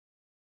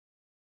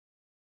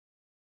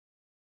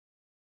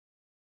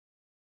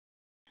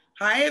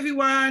Hi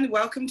everyone,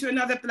 welcome to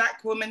another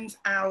Black Woman's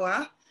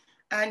Hour.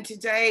 And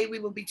today we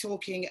will be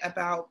talking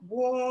about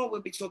war, we'll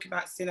be talking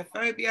about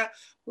xenophobia,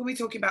 we'll be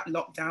talking about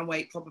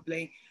lockdown,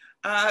 probably.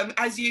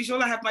 As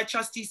usual, I have my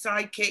trusty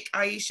sidekick,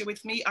 Aisha,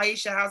 with me.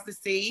 Aisha, how's the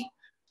sea?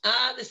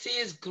 The sea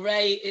is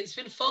great. It's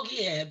been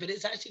foggy here, but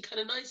it's actually kind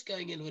of nice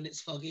going in when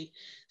it's foggy.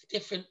 It's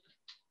different.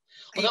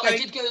 Although I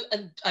did go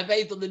and I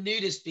bathed on the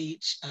nudist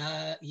beach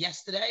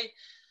yesterday.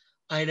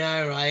 I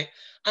know, right?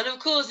 And of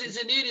course,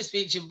 it's a nudist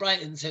beach in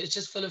Brighton, so it's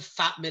just full of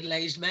fat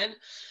middle-aged men.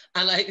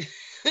 And like,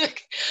 and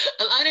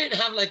I don't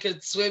have like a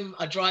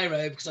dry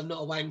robe because I'm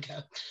not a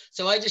wanker.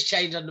 So I just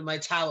change under my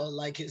towel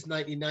like it's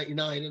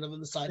 1999 and I'm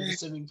on the side of the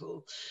swimming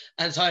pool.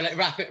 And so I like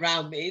wrap it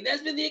around me.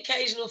 There's been the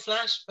occasional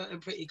flash, but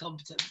I'm pretty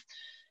competent.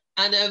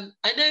 And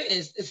I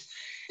noticed it's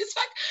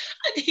fact,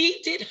 and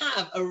he did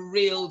have a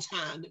real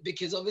tan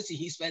because obviously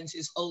he spends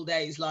his whole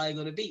days lying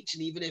on a beach,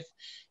 and even if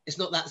it's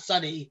not that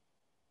sunny,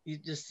 you're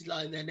just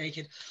lying there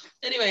naked.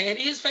 Anyway, and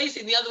he was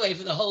facing the other way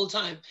for the whole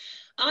time.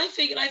 And I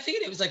figured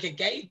it was like a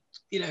gay,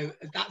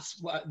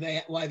 that's why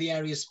the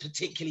area is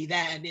particularly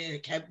there near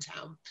Kemp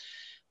Town.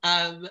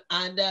 As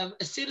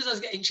soon as I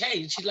was getting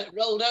changed, she like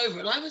rolled over,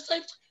 and I was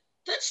like,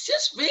 that's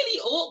just really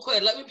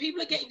awkward. Like when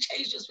people are getting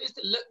changed, you're supposed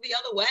to look the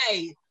other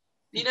way.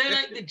 You know,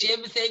 like the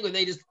gym thing when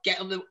they just get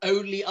on the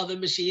only other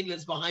machine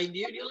that's behind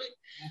you. And you're like,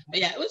 but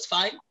yeah, it was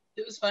fine.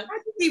 It was fine. I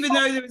didn't even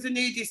know there was a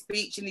nudist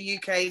beach in the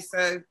UK,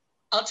 so...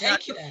 I'll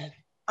take you there.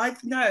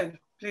 No,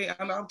 please,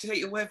 I'll take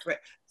your word for it.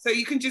 So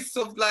you can just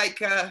sort of like,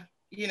 iPhone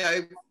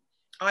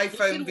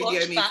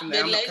video me from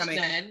there. I'm not coming.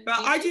 But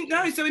I didn't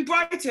know. So in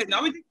Brighton,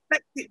 I would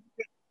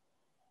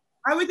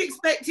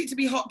expect it to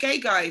be hot gay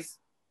guys.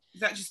 Is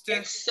that just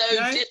it's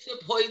so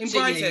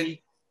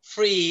disappointingly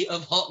free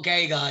of hot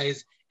gay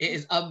guys. It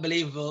is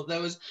unbelievable. There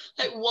was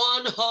like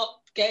one hot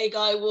gay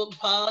guy walked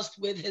past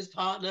with his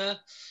partner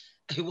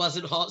who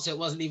wasn't hot, so it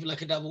wasn't even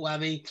like a double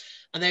whammy.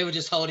 And they were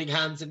just holding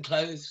hands and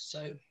clothes.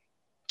 So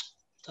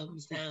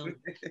thumbs down.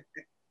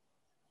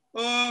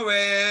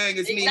 Boring.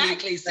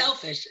 Exactly.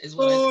 Selfish is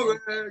what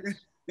boring.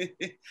 I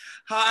say.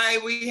 Hi,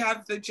 we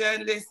have the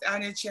journalist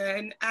Anna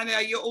Chen. Anna,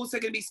 you're also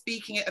going to be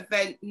speaking at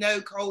event No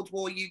Cold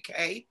War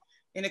UK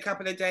in a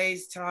couple of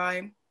days'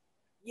 time.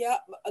 Yeah,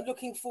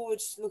 looking forward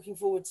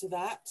to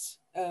that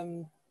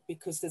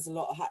because there's a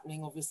lot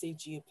happening, obviously,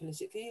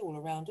 geopolitically all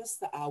around us,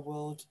 that our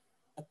world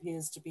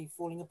appears to be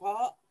falling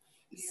apart.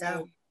 Yeah.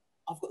 So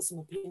I've got some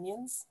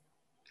opinions.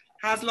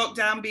 How's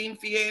lockdown been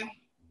for you?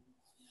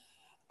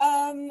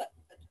 I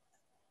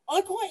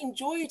quite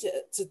enjoyed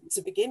it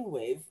to begin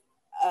with.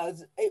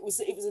 It was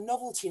a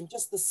novelty, and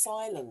just the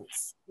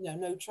silence,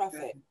 no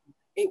traffic.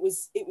 It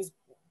was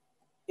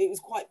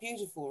quite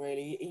beautiful,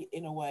 really,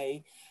 in a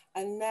way.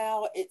 And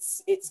now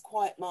it's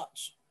quite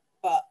much,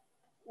 but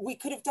we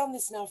could have done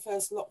this in our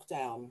first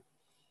lockdown,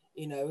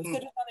 if they'd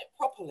have done it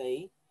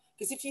properly.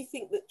 Because if you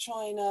think that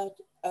China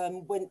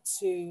went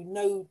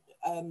to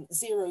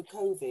zero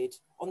COVID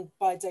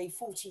by day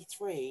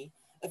 43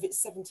 of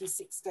its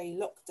 76-day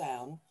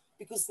lockdown,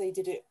 because they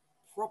did it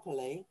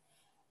properly,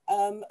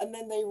 and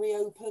then they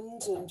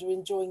reopened and are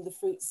enjoying the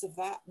fruits of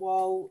that,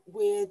 while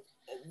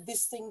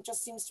this thing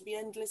just seems to be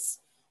endless,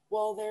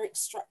 while they're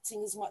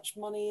extracting as much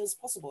money as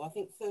possible. I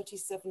think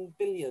 37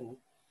 billion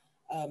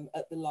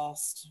at the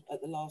last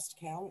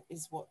count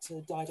is what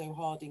Dido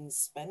Harding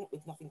spent,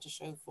 with nothing to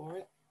show for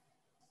it.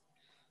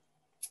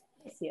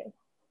 Yes, you.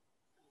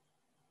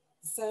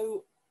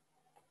 So,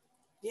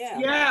 yeah.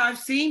 Yeah, I've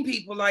seen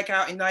people like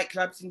out in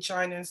nightclubs in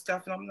China and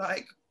stuff, and I'm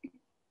like,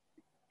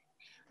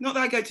 not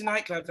that I go to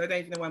nightclubs, I don't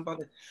even know why I'm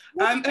bothered.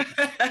 I'm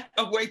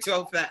way too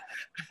old for that.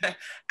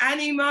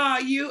 Annie Ma,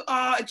 you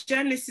are a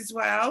journalist as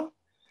well.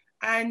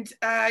 And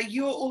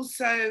you're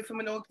also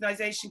from an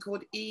organisation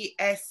called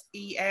ESEA.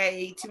 Do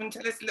you want to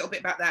tell us a little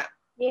bit about that?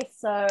 Yes,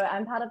 so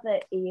I'm part of the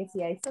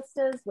ESEA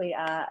Sisters. We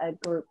are a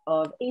group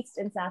of East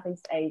and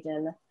Southeast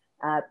Asian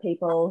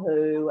people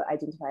who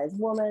identify as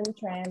women,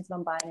 trans,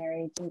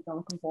 non-binary, gender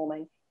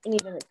non-conforming,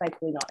 anything that's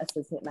basically not a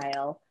cishet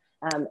male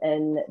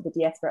in the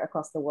diaspora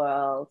across the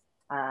world.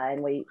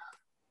 And we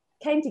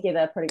came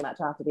together pretty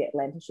much after the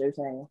Atlanta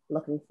shooting,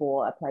 looking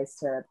for a place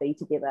to be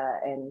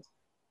together and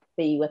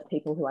be with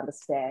people who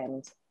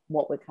understand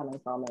what we're coming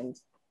from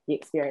and the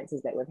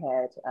experiences that we've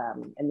had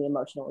and the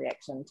emotional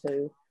reaction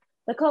to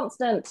the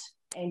constant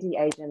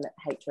anti-Asian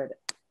hatred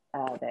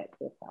that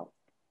we've felt.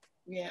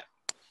 Yeah.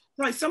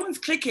 Right, someone's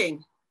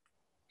clicking.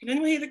 Can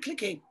anyone hear the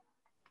clicking?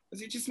 Or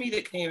is it just me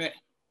that can hear it?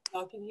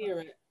 I can hear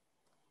it.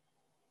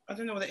 I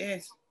don't know what it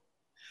is.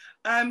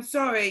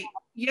 Sorry.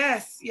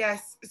 Yes.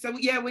 So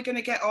yeah, we're going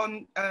to get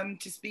on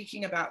to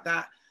speaking about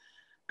that.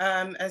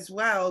 As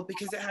well,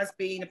 because it has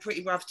been a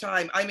pretty rough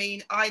time. I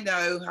mean, I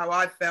know how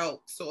I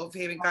felt sort of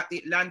hearing about the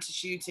Atlanta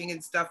shooting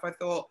and stuff. I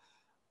thought,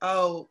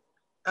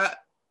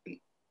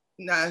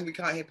 no, we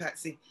can't hear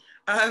Patsy.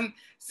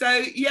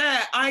 So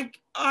yeah, I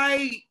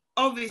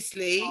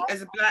obviously,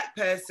 as a Black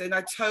person,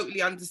 I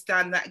totally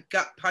understand that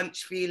gut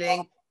punch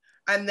feeling.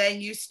 And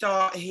then you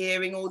start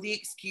hearing all the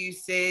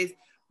excuses.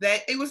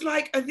 That it was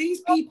like, are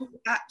these people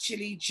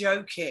actually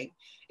joking?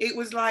 it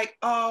was like,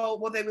 oh,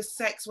 well, they were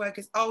sex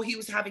workers. Oh, he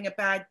was having a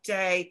bad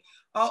day.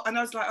 Oh, and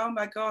I was like, oh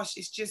my gosh,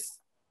 it's just,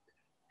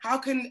 how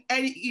can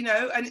any, you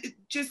know, and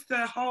just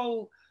the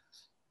whole,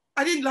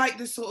 I didn't like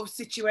the sort of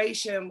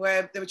situation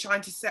where they were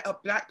trying to set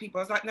up black people.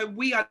 I was like, no,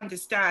 we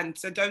understand,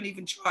 so don't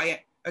even try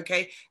it,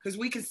 okay? Because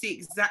we can see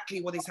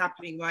exactly what is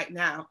happening right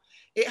now.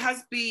 It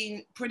has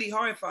been pretty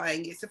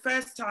horrifying. It's the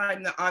first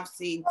time that I've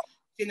seen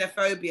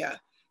xenophobia.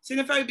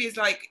 Xenophobia is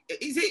like,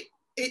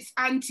 it's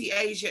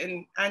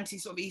anti-Asian,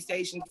 anti-sort of East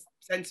Asian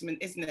sentiment,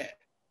 isn't it?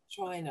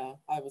 China,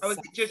 I would or say.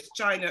 is it just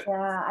China?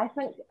 Yeah, I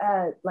think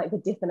like the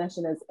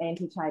definition is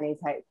anti-Chinese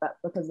hate, but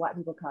because white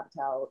people can't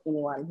tell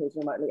anyone who's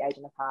remotely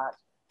Asian apart,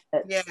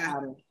 it's,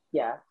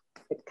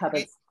 it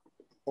covers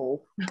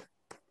all.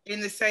 In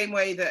the same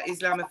way that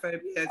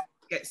Islamophobia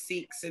gets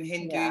Sikhs and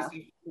Hindus,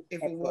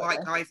 if a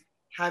white guy's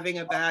having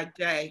a bad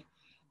day.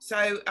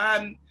 So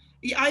I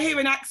hear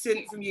an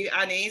accent from you,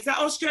 Annie. Is that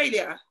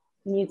Australia?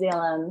 New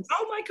Zealand.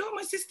 Oh my God,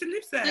 my sister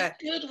lives there.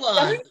 Good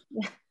one.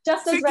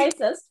 Just as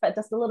racist, but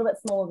just a little bit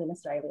smaller than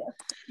Australia.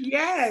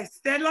 Yes,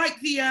 they're like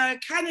the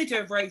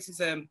Canada of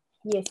racism.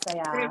 Yes, they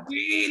are. They're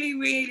really,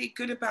 really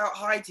good about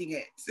hiding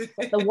it.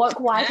 The woke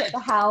white at the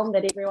helm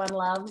that everyone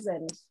loves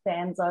and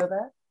stands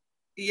over.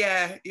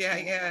 Yeah.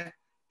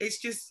 It's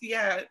just,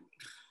 because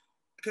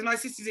my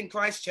sister's in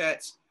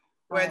Christchurch,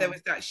 where there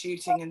was that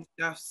shooting and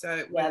stuff.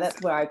 So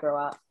that's where I grew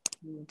up.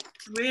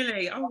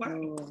 Really? Oh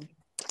wow.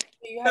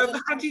 So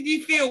how did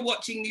you feel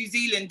watching New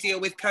Zealand deal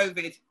with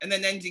COVID and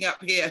then ending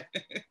up here?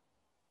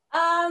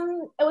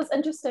 It was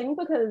interesting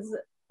because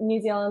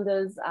New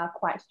Zealanders are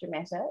quite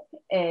dramatic,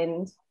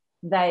 and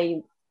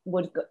they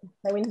went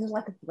into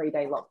like a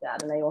 3-day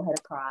lockdown and they all had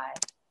a cry.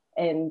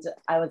 And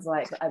I was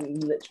like, I'm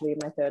literally in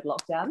my 3rd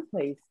lockdown,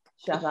 please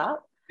shut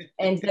up.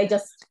 And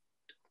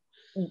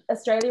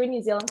Australia and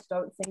New Zealand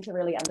don't seem to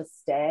really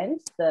understand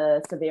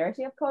the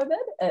severity of COVID.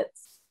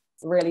 It's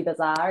really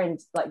bizarre, and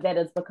like that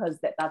is because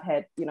that they've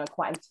had, you know,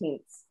 quite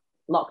intense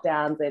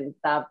lockdowns, and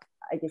they've,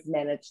 I guess,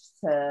 managed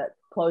to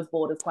close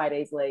borders quite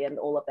easily and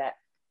all of that,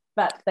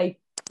 but they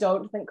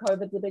don't think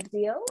COVID's a big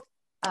deal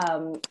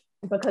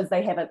because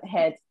they haven't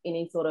had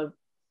any sort of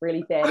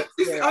really bad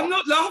experience. I'm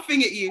not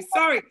laughing at you,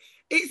 sorry,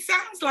 it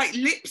sounds like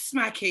lip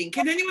smacking.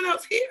 Can anyone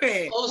else hear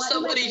it? Or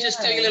somebody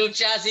just doing a little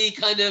jazzy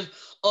kind of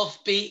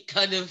offbeat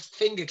kind of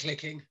finger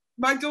clicking.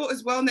 My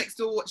daughter's well next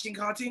door watching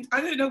cartoons.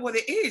 I don't know what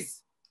it is.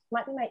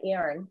 Might be my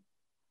earring.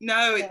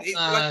 No, it's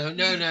like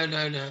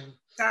no.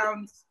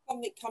 Sounds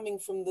coming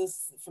from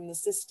the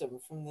system,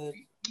 from the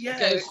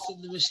ghosts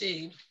in the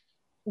machine.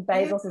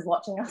 Bezos is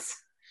watching us.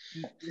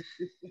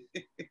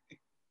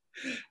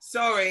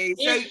 Sorry.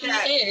 If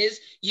he is,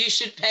 you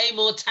should pay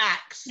more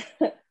tax.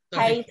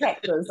 Pay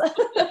taxes.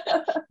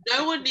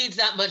 No one needs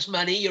that much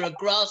money. You're a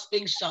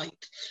grasping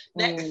shite.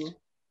 Next.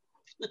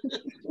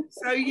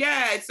 So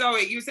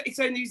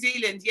New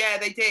Zealand,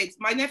 they did.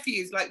 My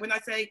nephews, like when I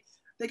say,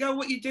 they go,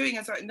 what are you doing? I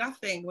was like,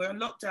 nothing. We're on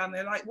lockdown.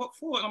 They're like, what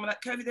for? And I'm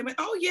like, COVID. They went,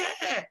 oh yeah,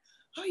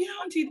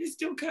 auntie, there's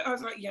still COVID. I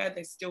was like, yeah,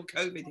 there's still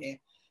COVID here.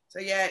 So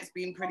it's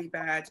been pretty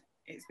bad.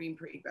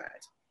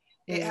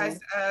 It has.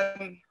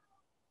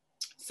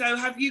 So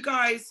have you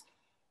guys?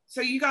 So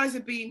you guys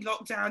have been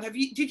locked down.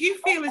 Did you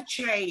feel a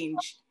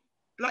change?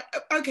 Like,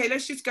 okay,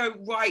 let's just go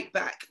right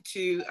back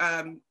to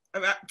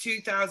about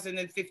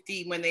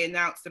 2015 when they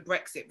announced the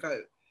Brexit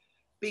vote,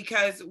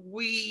 because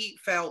we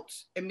felt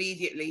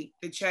immediately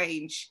the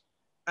change.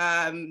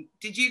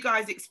 Did you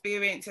guys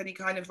experience any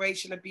kind of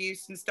racial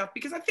abuse and stuff?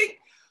 Because I think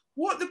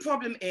what the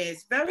problem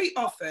is, very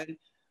often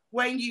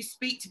when you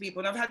speak to people,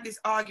 and I've had this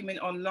argument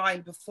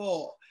online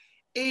before,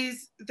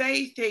 is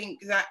they think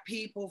that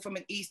people from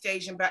an East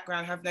Asian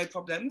background have no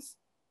problems,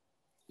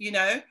 you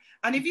know?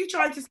 And if you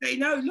try to say,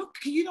 no, look,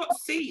 can you not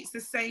see it's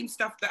the same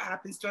stuff that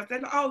happens to us?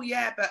 They're like, oh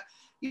yeah, but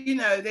you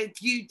know, they're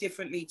viewed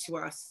differently to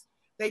us.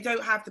 They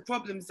don't have the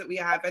problems that we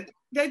have. And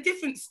they're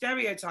different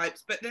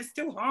stereotypes, but they're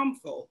still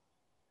harmful.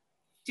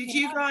 Did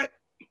you guys,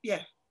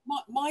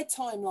 My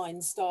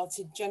timeline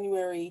started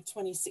January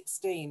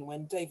 2016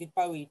 when David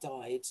Bowie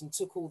died and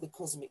took all the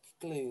cosmic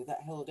glue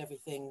that held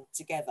everything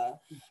together.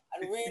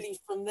 And really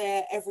from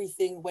there,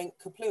 everything went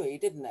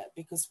kaplooey, didn't it?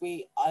 Because for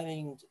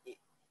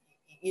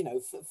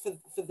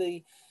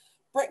the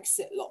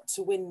Brexit lot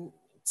to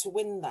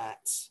win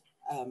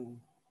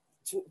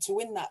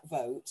that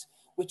vote,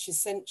 which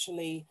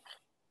essentially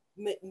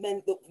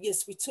meant that,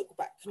 yes, we took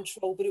back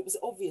control, but it was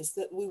obvious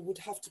that we would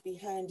have to be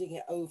handing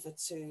it over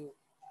to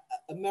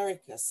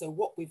America. So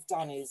what we've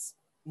done is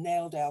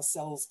nailed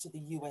ourselves to the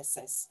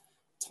USS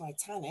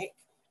Titanic,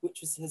 which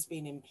has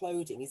been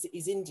imploding, is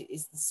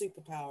the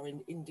superpower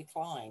in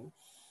decline,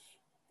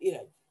 you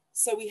know.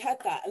 So we had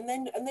that, and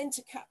then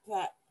to cap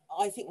that,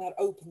 I think that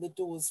opened the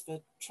doors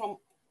for Trump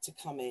to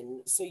come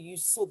in. So you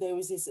saw there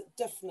was this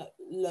definite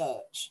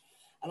lurch,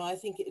 and I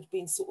think it had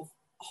been sort of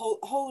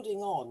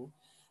holding on.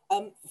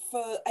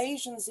 For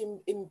Asians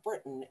in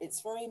Britain,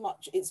 it's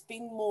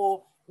been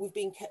more, we've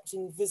been kept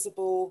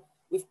invisible,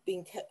 we've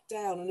been kept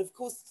down. And of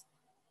course,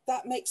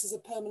 that makes us a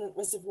permanent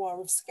reservoir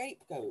of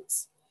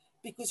scapegoats,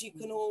 because you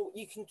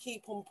can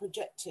keep on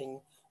projecting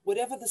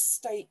whatever the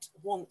state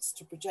wants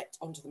to project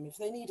onto them, if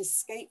they need a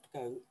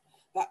scapegoat,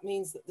 that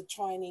means that the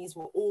Chinese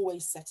will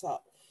always set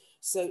up.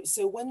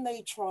 So when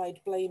they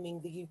tried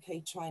blaming the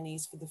UK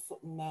Chinese for the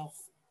foot and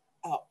mouth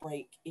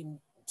outbreak in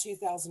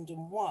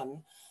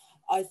 2001,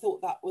 I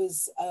thought that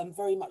was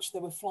very much they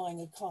were flying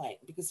a kite,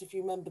 because if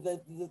you remember,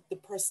 the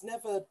press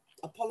never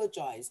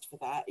apologised for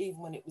that, even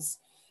when it was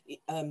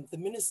the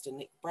minister,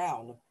 Nick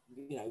Brown,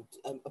 you know,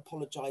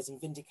 apologised and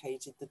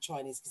vindicated the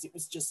Chinese, because it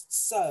was just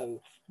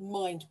so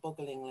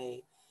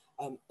mind-bogglingly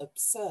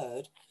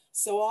absurd.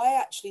 So I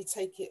actually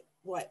take it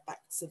right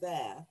back to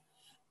there.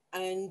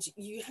 And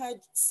you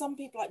had some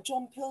people like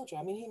John Pilger.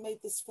 I mean, he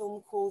made this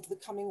film called The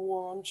Coming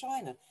War on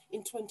China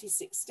in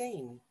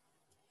 2016.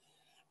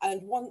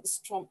 And once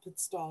Trump had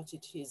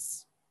started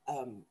his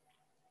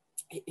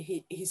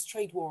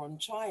trade war on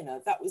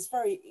China, that was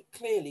very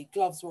clearly,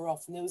 gloves were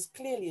off, and there was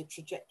clearly a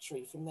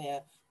trajectory from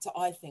there to,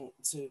 I think,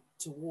 to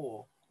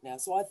war now.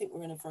 So I think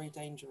we're in a very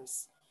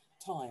dangerous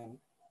time.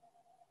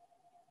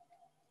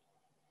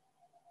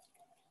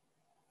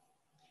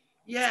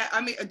 Yeah,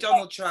 I mean,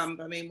 Donald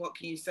Trump, I mean, what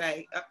can you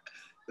say?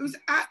 It was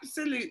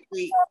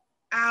absolutely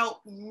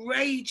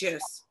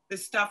outrageous, the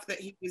stuff that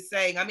he was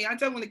saying. I mean, I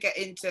don't want to get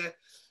into,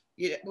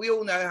 you know, we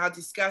all know how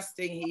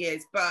disgusting he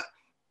is, but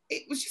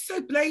it was just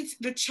so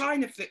blatant, the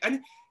China flip. And,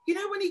 you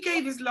know, when he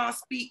gave his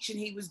last speech and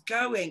he was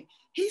going,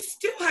 he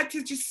still had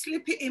to just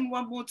slip it in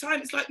one more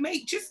time. It's like,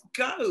 mate, just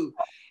go.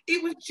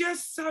 It was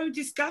just so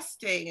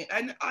disgusting.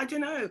 And I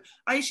don't know.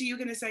 Aisha, you were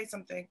going to say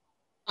something?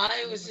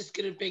 I was just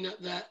going to bring up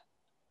that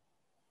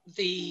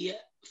the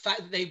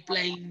fact that they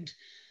blamed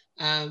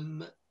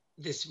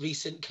this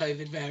recent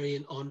COVID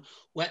variant on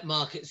wet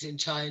markets in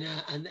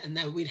China, and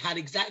then we'd had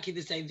exactly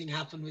the same thing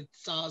happen with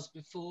SARS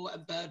before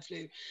and bird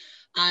flu.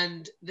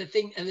 And the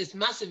thing, and this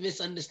massive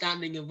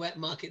misunderstanding of wet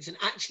markets, and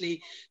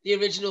actually the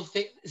original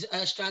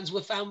strands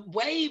were found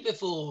way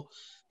before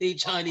the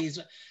Chinese.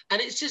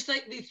 And it's just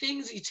like the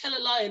things, you tell a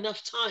lie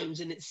enough times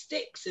and it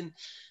sticks. And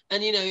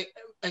you know,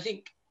 I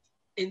think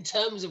in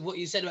terms of what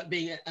you said about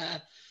being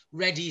a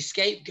ready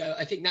scapegoat,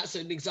 I think that's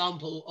an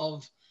example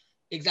of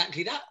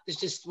exactly that. It's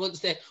just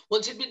once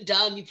it's been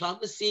done, you plant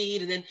the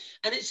seed, and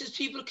it's just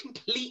people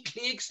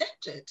completely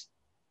accept it.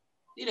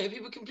 You know,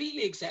 people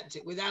completely accept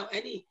it without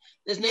any,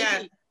 there's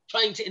nobody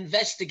trying to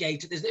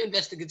investigate it. There's no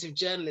investigative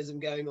journalism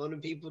going on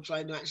and people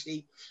trying to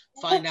actually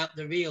find out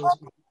the real.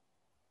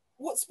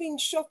 What's been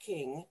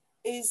shocking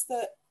is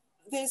that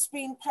there's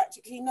been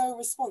practically no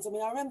response. I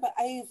mean, I remember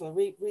Ava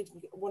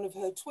reading one of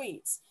her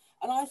tweets,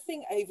 and I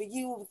think, Ava,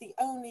 you were the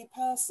only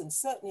person,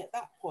 certainly at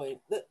that point,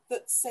 that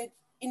said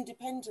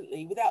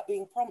independently, without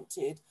being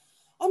prompted,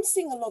 I'm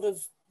seeing a lot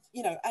of,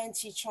 you know,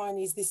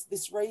 anti-Chinese,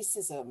 this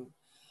racism.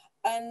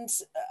 And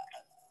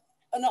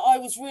I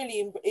was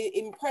really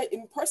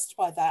impressed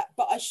by that,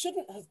 but I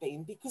shouldn't have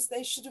been, because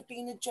there should have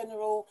been a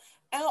general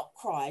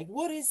outcry.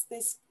 What is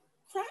this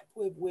crap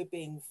we're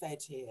being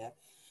fed here?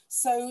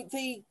 So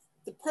the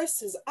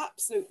press has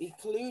absolutely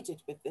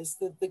colluded with this.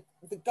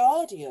 The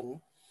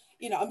Guardian,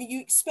 you know, I mean,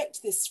 you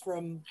expect this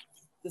from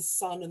the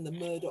Sun and the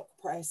Murdoch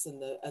press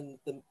and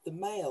the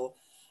Mail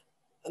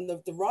and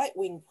the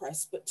right-wing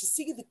press, but to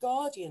see the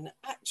Guardian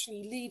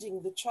actually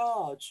leading the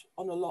charge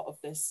on a lot of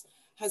this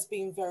has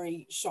been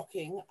very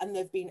shocking. And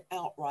they've been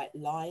outright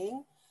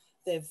lying.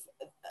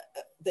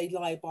 They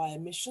lie by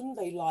omission,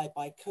 they lie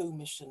by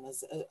commission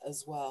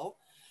as well.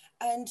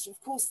 And of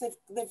course,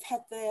 they've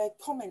had their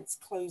comments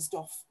closed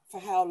off for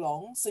how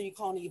long? So you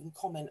can't even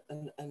comment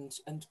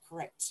and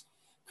correct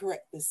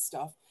this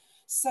stuff.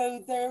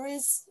 So there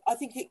is, I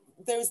think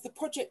there is the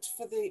project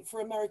for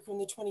America in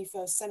the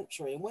 21st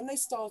century. And when they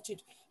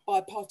started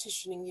by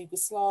partitioning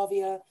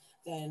Yugoslavia,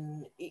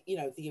 then, you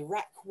know, the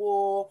Iraq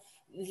war,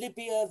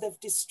 Libya, they've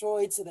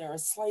destroyed. So there are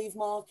slave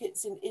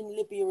markets in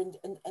Libya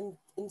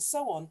and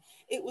so on.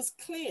 It was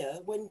clear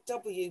when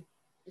W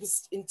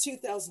was in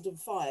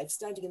 2005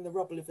 standing in the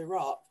rubble of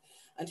Iraq,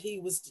 and he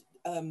was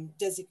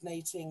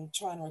designating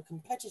China a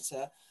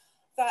competitor,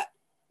 that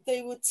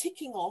they were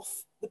ticking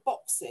off the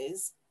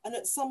boxes. And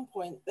at some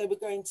point they were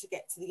going to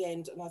get to the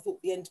end. And I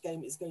thought the end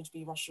game is going to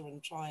be Russia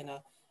and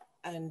China.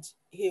 And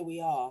here we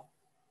are.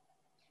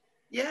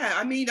 Yeah,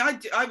 I mean,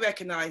 I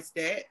recognized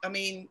it. I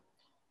mean,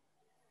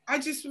 I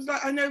just was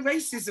like, I know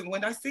racism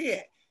when I see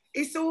it.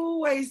 It's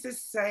always the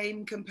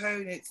same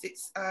components.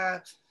 It's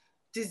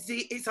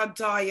disease, it's our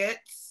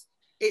diets,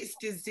 it's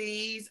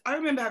disease. I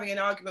remember having an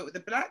argument with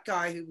a black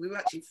guy who we were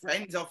actually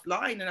friends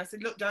offline. And I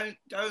said, look, don't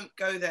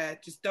go there.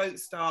 Just don't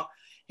start.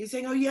 He's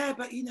saying, oh yeah,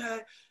 but you know,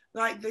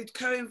 like the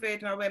COVID.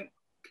 And I went,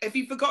 have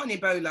you forgotten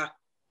Ebola?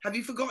 Have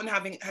you forgotten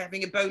having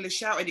Ebola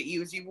shouted at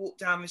you as you walk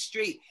down the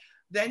street?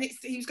 Then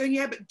he was going,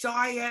 yeah, but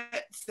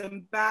diets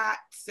and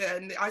bats.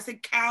 And I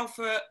said,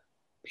 cowfoot,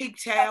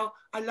 pigtail,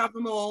 I love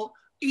them all,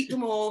 eat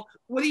them all.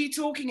 What are you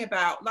talking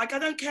about? Like, I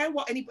don't care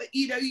what anybody,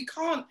 you know, you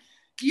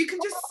can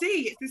just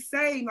see it's the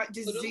same, like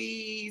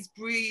disease,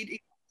 breed,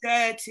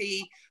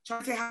 dirty,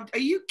 trying to say, are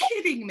you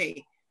kidding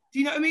me? Do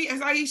you know what I mean? As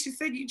Aisha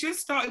said, you just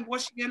started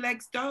washing your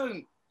legs,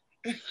 don't.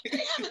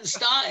 They haven't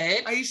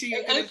started. Are you sure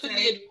you're they going to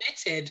openly say?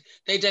 admitted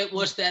they don't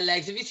wash their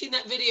legs. Have you seen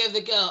that video of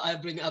the girl? I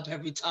bring it up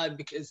every time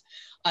because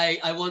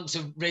I want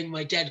to ring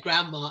my dead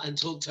grandma and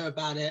talk to her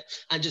about it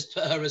and just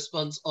put her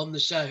response on the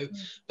show.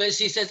 But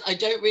she says, I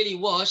don't really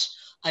wash.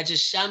 I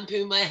just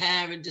shampoo my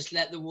hair and just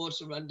let the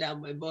water run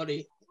down my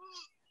body.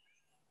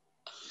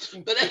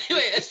 But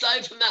anyway,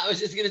 aside from that, I was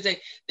just going to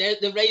say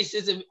the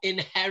racism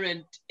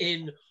inherent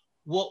in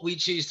what we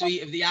choose to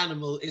eat of the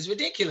animal is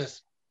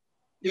ridiculous.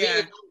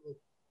 Yeah.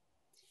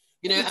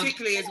 You know,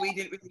 particularly as we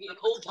didn't really have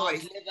all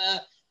parts,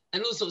 liver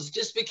and all sorts.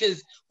 Just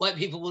because white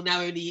people will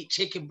now only eat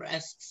chicken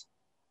breasts,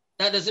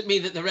 that doesn't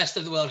mean that the rest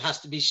of the world has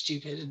to be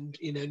stupid and,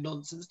 you know,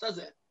 nonsense, does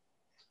it?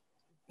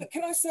 But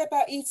can I say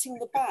about eating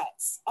the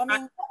bats? I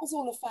mean, that was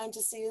all a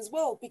fantasy as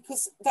well,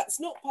 because that's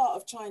not part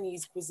of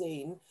Chinese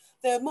cuisine.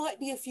 There might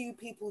be a few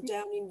people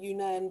down in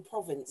Yunnan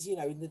province, you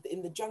know,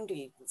 in the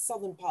jungly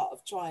southern part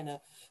of China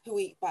who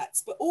eat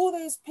bats. But all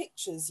those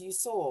pictures you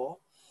saw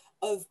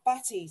of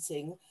bat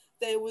eating,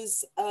 there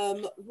was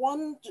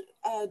one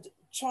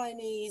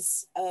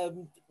Chinese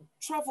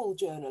travel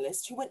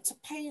journalist who went to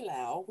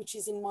Palau, which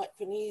is in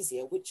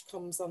Micronesia, which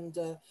comes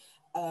under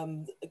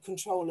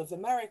control of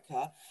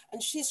America,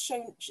 and she's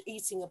shown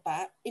eating a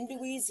bat. In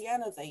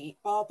Louisiana, they eat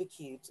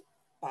barbecued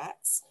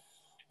bats,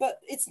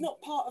 but it's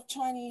not part of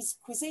Chinese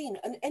cuisine.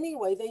 And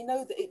anyway, they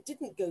know that it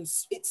didn't go,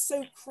 it's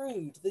so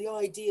crude, the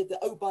idea that,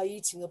 oh, by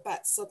eating a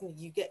bat, suddenly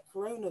you get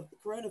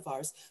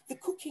coronavirus. The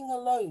cooking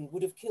alone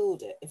would have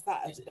killed it if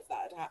that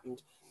had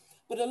happened.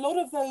 But a lot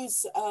of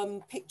those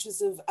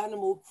pictures of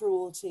animal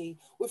cruelty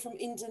were from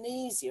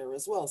Indonesia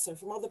as well, so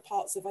from other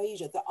parts of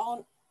Asia that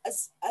aren't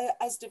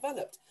as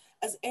developed.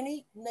 As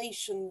any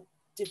nation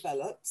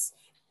develops,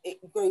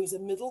 it grows a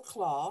middle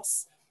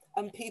class,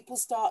 and people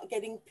start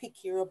getting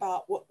pickier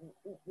about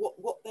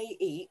what they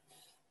eat.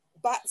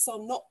 Bats are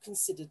not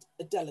considered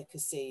a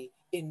delicacy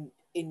in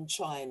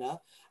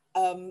China.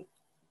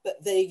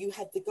 But there you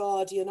had The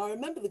Guardian. I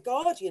remember The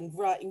Guardian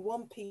writing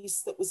one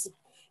piece that was,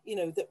 you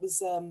know, that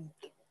was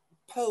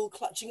pearl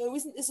clutching. Oh,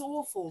 isn't this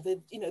awful?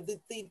 The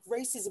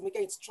racism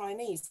against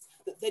Chinese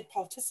that they'd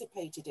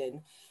participated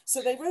in.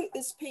 So they wrote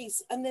this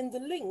piece, and then the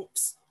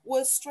links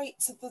were straight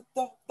to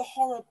the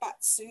horror bat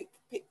soup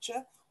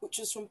picture, which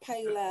was from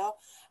Palau,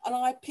 and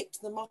I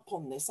picked them up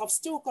on this. I've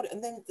still got it,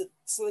 and then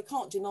so they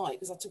can't deny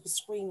it because I took a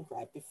screen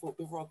grab before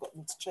I got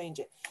them to change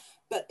it.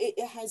 But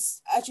it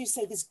has, as you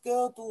say, this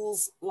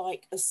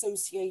Goebbels-like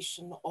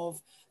association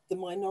of the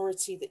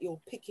minority that you're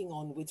picking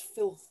on with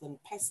filth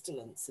and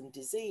pestilence and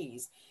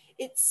disease.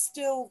 It's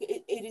still,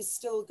 it is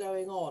still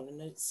going on, and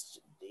it's,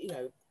 you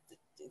know,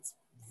 it's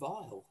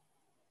vile.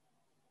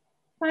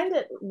 I find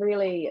it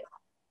really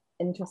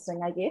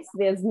interesting, I guess.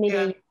 There's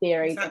many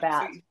theories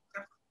about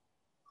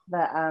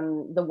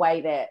the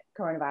way that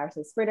coronavirus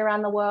is spread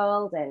around the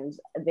world, and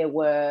there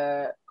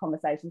were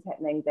conversations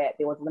happening that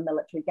there was the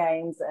military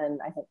games in,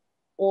 I think,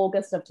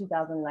 August of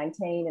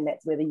 2019, and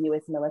that's where the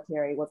US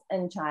military was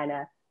in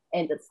China,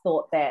 and it's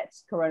thought that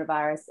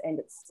coronavirus and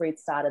its spread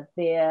started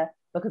there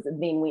because it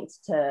then went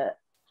to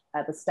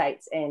the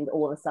States and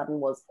all of a sudden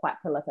was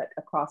quite prolific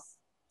across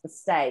the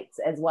States,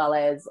 as well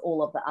as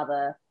all of the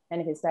other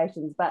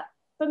manifestations. But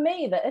for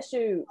me, the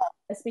issue,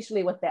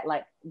 especially with that,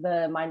 like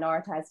the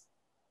minoritized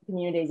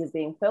communities as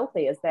being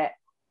filthy, is that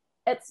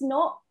it's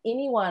not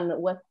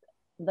anyone with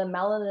the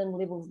melanin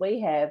levels we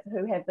have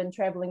who have been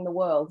traveling the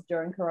world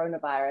during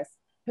coronavirus,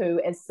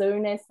 who as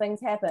soon as things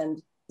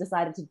happened,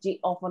 decided to jet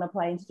off on a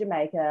plane to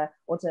Jamaica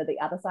or to the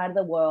other side of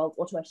the world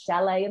or to a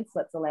chalet in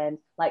Switzerland.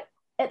 Like,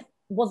 it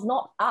was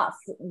not us.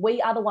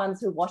 We are the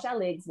ones who wash our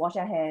legs, wash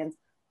our hands,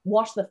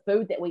 wash the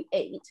food that we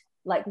eat.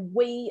 Like,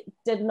 we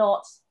did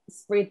not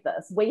spread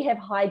this. We have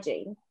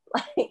hygiene.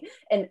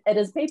 And it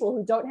is people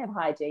who don't have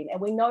hygiene,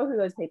 and we know who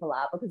those people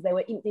are because they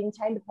were emptying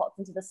chamber pots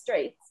into the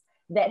streets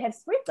that have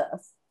spread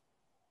this.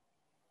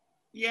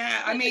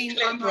 Yeah, I mean,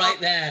 I'm right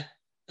there.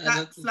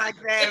 That flag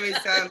there is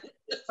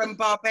from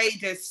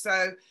Barbados,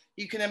 so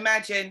you can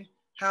imagine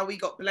how we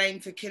got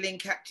blamed for killing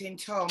Captain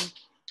Tom.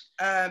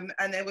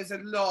 And there was a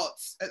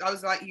lot. I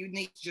was like, you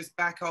need to just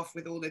back off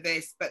with all of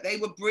this. But they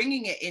were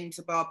bringing it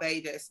into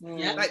Barbados.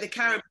 Yeah. Like the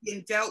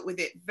Caribbean dealt with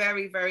it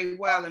very, very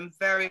well and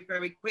very,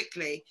 very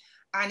quickly.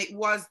 And it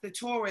was the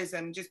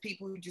tourism, just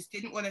people who just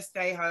didn't want to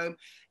stay home.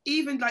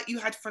 Even like you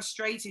had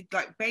frustrated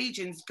like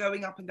Bajans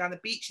going up and down the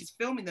beaches,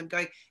 filming them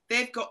going,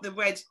 they've got the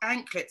red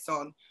anklets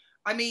on.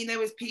 I mean, there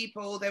was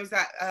people, there was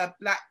that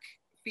black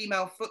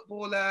female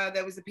footballer,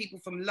 there was the people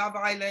from Love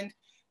Island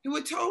who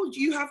were told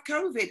you have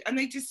COVID, and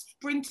they just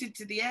sprinted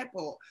to the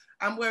airport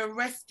and were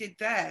arrested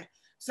there.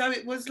 So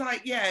it was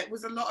like, yeah, it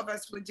was a lot of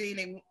us were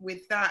dealing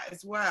with that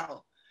as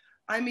well.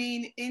 I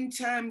mean, in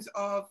terms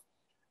of,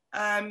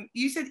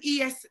 you said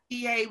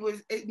ESEA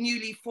was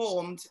newly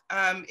formed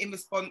in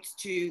response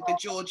to the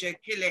Georgia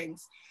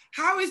killings.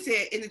 How is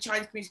it in the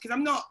Chinese community? Because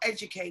I'm not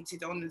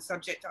educated on the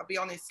subject, I'll be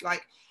honest.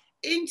 Like,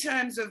 in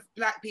terms of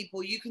Black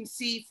people, you can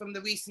see from the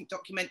recent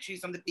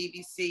documentaries on the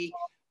BBC,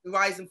 the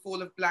rise and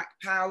fall of Black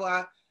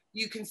power.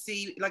 you can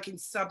see, like in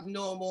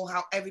Subnormal,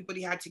 how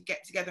everybody had to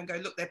get together and go,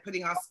 look, they're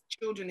putting our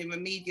children in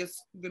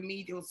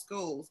remedial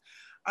schools.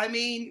 I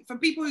mean, for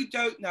people who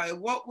don't know,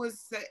 what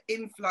was the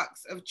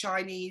influx of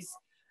Chinese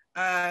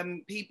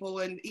people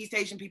and East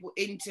Asian people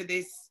into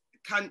this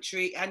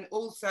country? And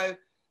also,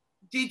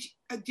 did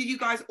you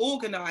guys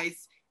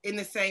organize in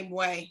the same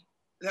way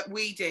that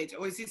we did?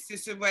 Or is this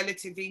just a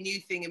relatively new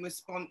thing in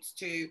response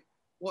to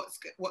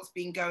what's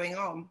been going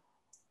on?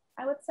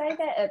 I would say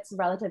that it's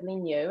relatively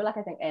new. Like,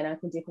 I think Anna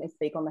can definitely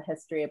speak on the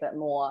history a bit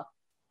more,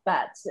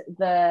 but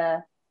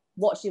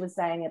what she was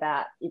saying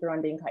about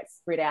everyone being quite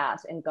spread out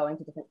and going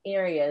to different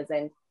areas,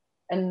 and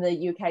in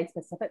the UK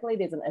specifically,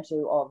 there's an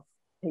issue of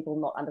people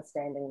not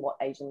understanding what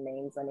Asian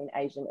means. I mean,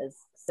 Asian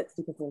is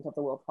 60% of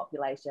the world's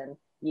population,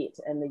 yet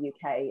in the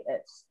UK,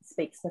 it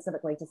speaks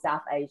specifically to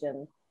South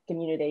Asian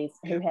communities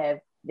who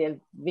have their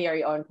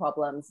very own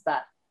problems.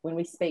 But when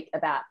we speak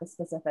about the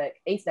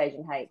specific East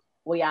Asian hate,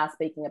 we are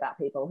speaking about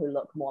people who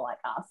look more like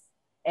us.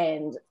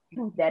 And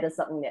that is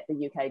something that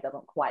the UK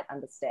doesn't quite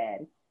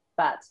understand.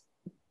 But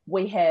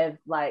we have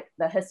like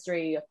the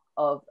history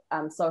of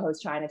Soho's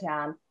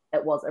Chinatown.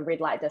 It was a red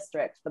light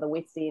district for the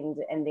West End,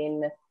 and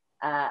then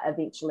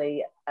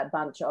eventually a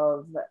bunch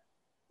of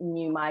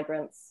new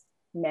migrants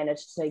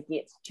managed to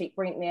get cheap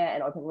rent there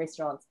and open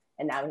restaurants,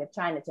 and now we have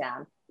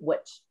Chinatown,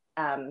 which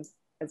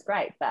is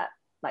great, but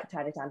like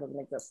Chinatown doesn't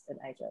exist in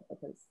Asia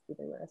because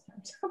everywhere is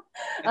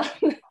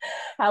Chinatown.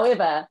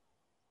 However,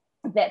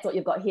 that's what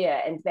you've got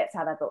here, and that's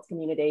how they've built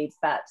communities.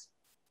 But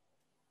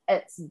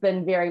it's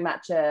been very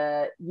much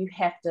you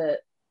have to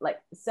like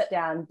sit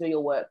down, do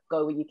your work,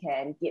 go where you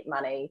can, get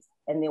money.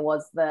 And there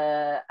was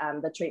the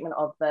treatment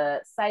of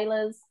the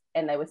sailors,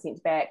 and they were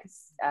sent back,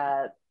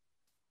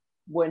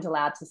 weren't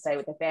allowed to stay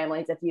with their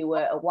families. If you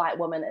were a white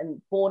woman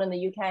and born in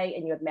the UK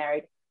and you had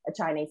married a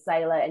Chinese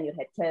sailor and you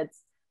had kids,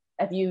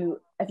 if you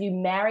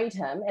married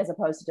him as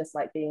opposed to just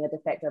like being a de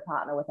facto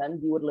partner with him,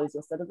 you would lose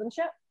your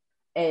citizenship.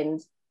 And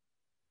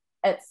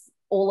it's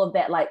all of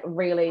that like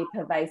really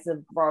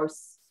pervasive,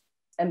 gross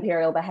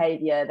imperial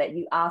behavior that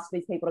you ask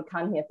these people to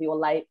come here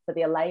for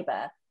their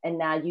labor, and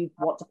now you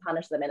want to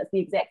punish them. And it's the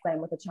exact same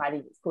with the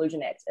Chinese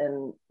Exclusion Act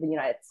in the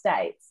United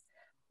States.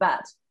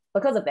 But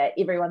because of that,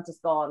 everyone's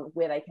just gone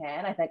where they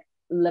can. I think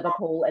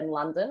Liverpool and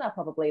London are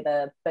probably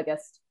the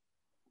biggest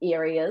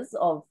areas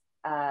of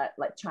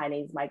like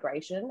Chinese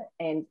migration.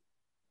 And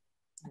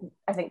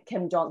I think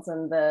Kim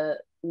Johnson, the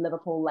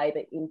Liverpool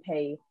Labour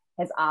MP,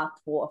 has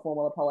asked for a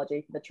formal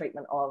apology for the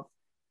treatment of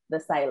the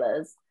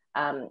sailors.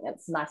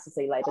 It's nice to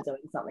see Labour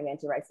doing something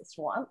anti-racist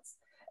once.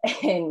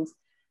 And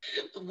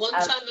one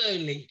time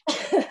only.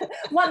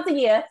 Once a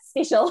year,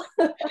 special.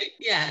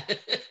 Yeah.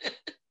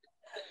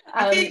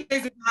 I think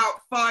there's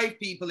about 5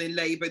 people in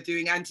Labour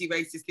doing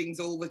anti-racist things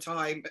all the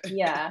time.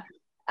 Yeah.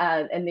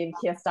 And then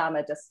Keir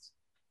Starmer just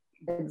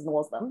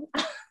ignores them.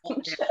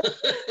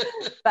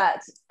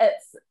 But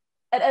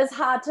it is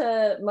hard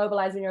to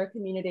mobilize when you're a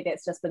community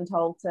that's just been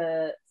told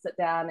to sit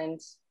down and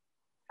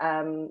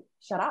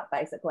shut up,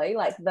 basically.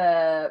 Like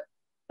the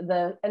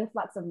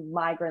influx of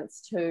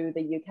migrants to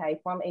the UK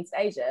from East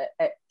Asia,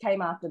 it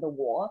came after the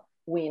war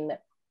when,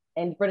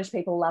 and British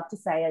people love to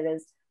say it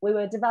is, we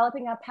were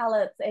developing our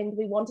palates and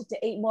we wanted to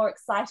eat more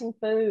exciting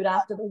food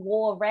after the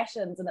war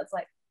rations. And it's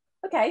like,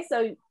 okay,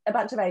 so a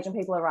bunch of Asian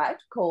people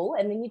arrived, cool,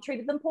 and then you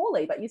treated them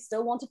poorly, but you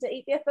still wanted to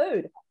eat their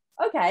food.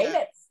 Okay,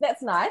 yeah.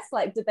 That's nice.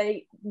 Like,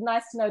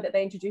 nice to know that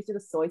they introduced you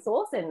to soy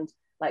sauce and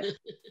like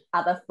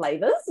other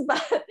flavors,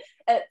 but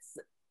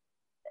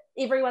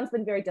everyone's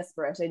been very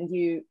disparate,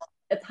 and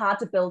it's hard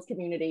to build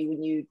community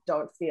when you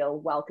don't feel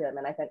welcome.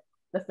 And I think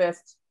the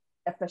first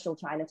official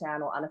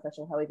Chinatown, or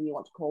unofficial, however you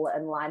want to call it,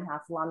 in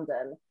Limehouse,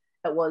 London,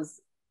 it was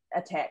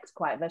attacked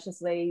quite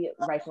viciously,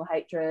 racial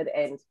hatred,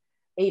 and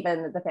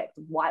even the fact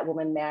of white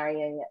women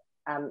marrying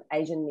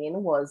Asian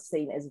men was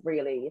seen as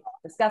really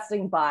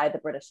disgusting by the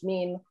British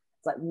men.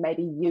 It's like,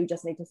 maybe you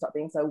just need to stop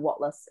being so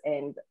whatless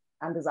and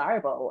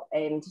undesirable,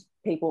 and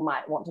people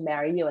might want to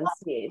marry you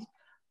instead.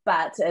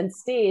 But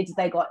instead,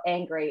 they got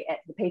angry at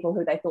the people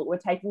who they thought were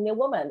taking their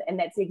woman. And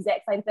that's the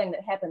exact same thing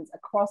that happens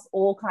across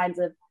all kinds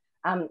of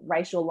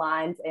racial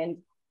lines. And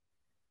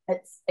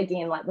it's,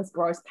 again, like this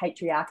gross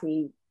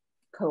patriarchy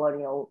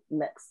colonial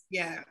mix.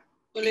 Yeah.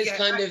 Well, it's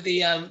kind of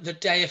the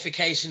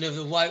deification of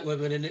the white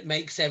woman, and it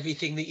makes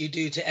everything that you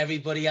do to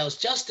everybody else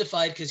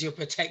justified because you're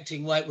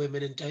protecting white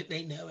women, and don't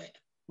they know it?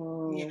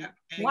 Yeah,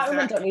 exactly. White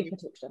women don't need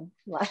protection.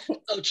 Like,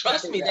 oh,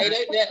 trust me, they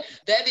don't.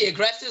 They're the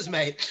aggressors,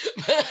 mate.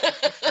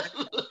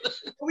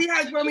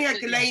 When we had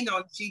Ghislaine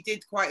on, she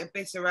did quite a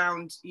bit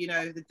around,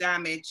 the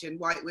damage and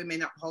white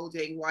women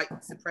upholding white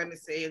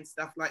supremacy and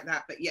stuff like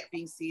that, but yet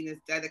being seen as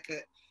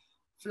delicate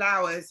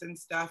flowers and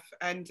stuff.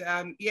 And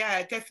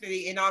yeah,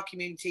 definitely in our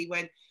community,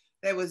 when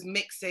there was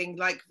mixing,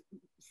 like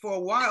for a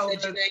while,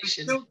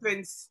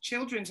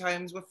 children's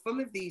homes were full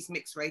of these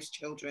mixed race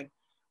children.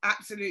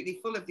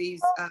 Absolutely full of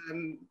these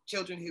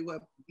children who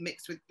were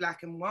mixed with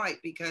black and white,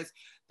 because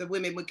the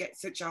women would get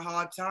such a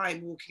hard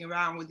time walking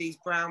around with these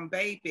brown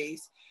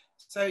babies.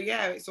 So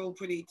yeah, it's all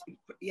pretty,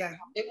 yeah.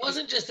 It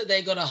wasn't just that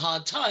they got a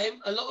hard time.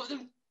 A lot of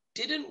them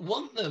didn't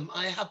want them.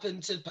 I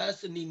happen to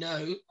personally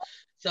know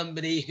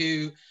somebody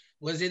who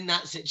was in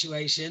that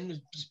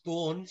situation, was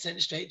born,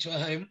 sent straight to her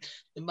home.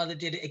 The mother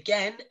did it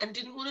again and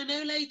didn't want to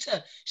know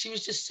later. She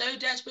was just so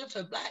desperate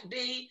for Black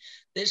D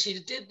that she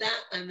did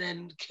that and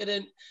then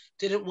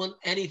didn't want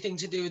anything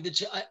to do with the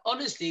child.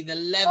 Honestly, the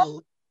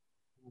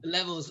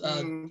levels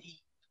are deep.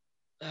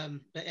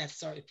 But yeah,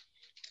 sorry.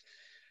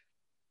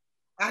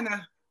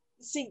 Anna.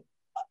 See,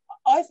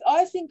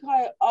 I think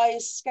I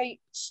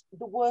escaped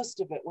the worst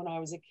of it when I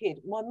was a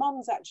kid. My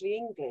mum's actually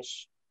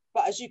English,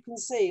 but as you can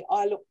see,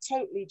 I look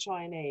totally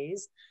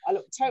Chinese. I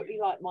look totally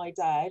like my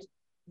dad.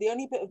 The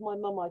only bit of my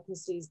mum I can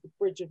see is the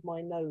bridge of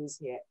my nose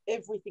here.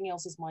 Everything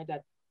else is my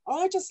dad. And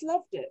I just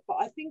loved it. But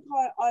I think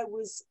I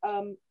was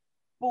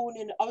born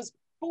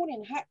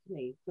in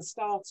Hackney, for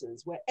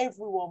starters, where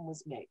everyone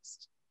was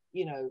mixed.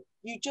 You know,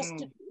 you just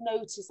didn't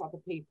notice other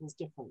people's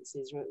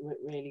differences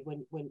really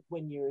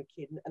when you're a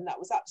kid, and that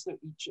was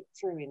absolutely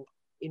true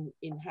in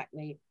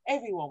Hackney.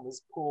 Everyone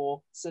was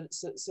poor, so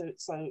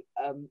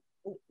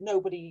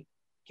nobody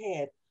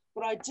cared.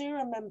 But I do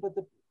remember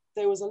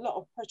there was a lot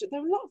of pressure.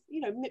 There were a lot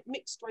of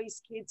mixed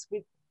race kids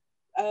with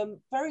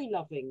very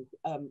loving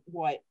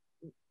white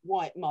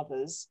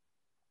mothers.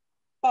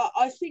 But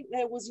I think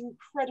there was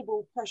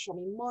incredible pressure. I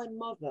mean, my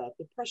mother,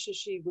 the pressure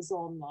she was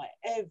on like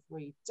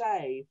every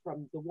day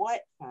from the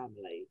white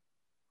family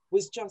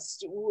was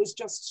just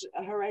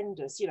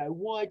horrendous. You know,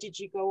 why did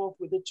you go off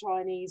with a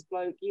Chinese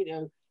bloke? You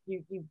know,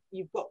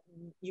 you've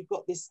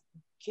got this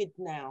kid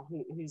now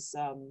who's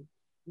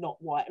not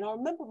white. And I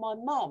remember my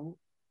mum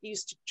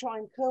used to try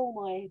and curl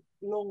my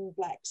long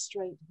black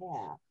straight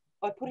hair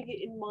by putting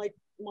it in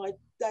my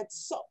dad's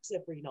socks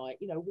every night.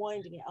 You know,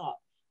 winding it up.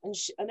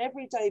 And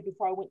every day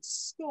before I went to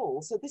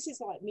school, so this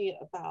is like me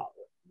at about,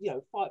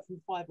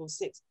 from 5 or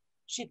 6,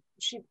 she'd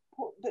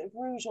put a bit of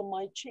rouge on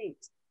my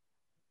cheeks,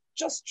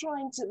 just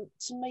trying to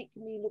make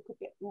me look a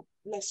bit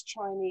less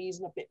Chinese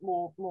and a bit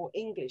more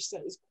English. So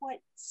it was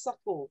quite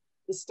subtle,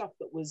 the stuff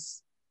that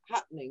was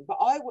happening. But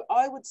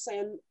I would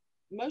say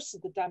most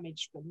of the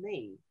damage for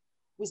me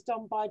was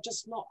done by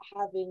just not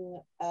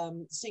having,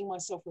 seeing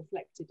myself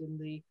reflected in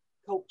the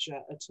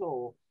culture at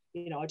all.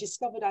 You know, I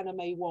discovered Anna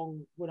May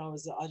Wong when I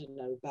was, I don't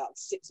know, about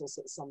 6 or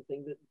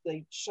something, that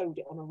they showed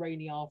it on a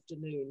rainy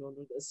afternoon, on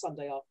a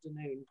Sunday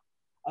afternoon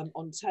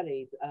on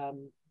telly,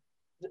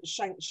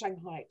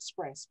 Shanghai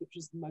Express, which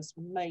was the most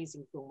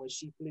amazing film where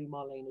she flew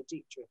Marlene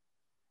Dietrich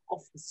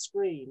off the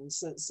screen.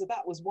 So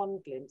that was one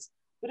glimpse.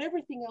 But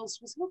everything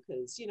else was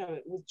hookers. You know,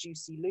 it was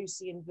Juicy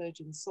Lucy and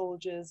Virgin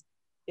Soldiers.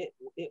 It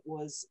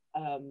was,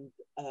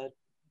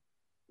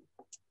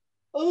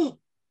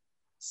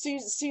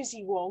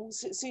 Susie Wong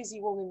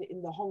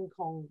in the Hong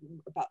Kong,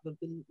 about the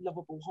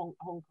lovable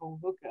Hong Kong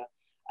hooker.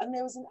 And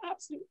there was an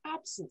absolute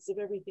absence of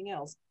everything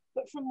else.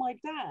 But from my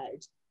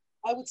dad,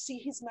 I would see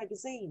his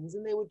magazines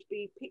and there would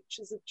be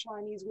pictures of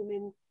Chinese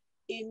women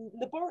in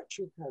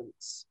laboratory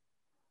coats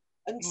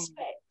and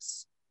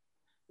specs.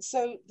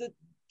 So the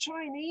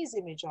Chinese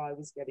image I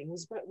was getting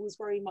was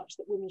very much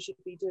that women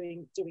should be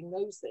doing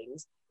those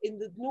things. In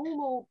the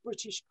normal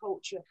British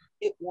culture,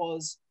 it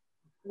was,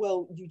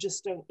 well, you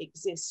just don't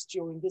exist,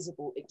 you're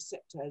invisible,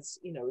 except as,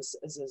 you know,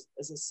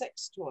 as a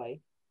sex toy.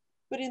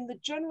 But in the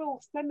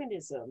general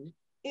feminism,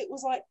 it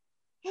was like,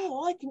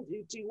 oh, I can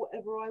do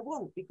whatever I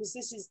want because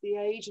this is the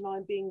age and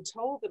I'm being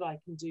told that I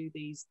can do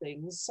these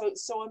things.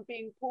 So I'm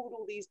being pulled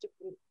all these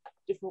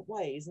different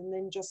ways, and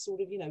then just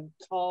sort of, you know,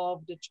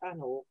 carved a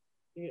channel,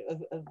 you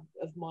know,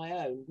 of my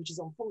own, which is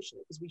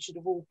unfortunate because we should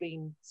have all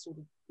been sort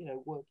of, you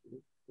know,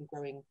 working and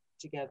growing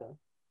together.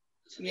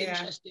 It's an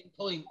interesting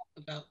point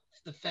about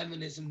the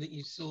feminism that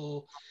you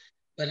saw,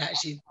 but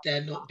actually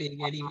there not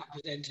being any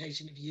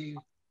representation of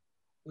you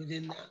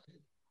within that.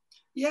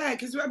 Yeah,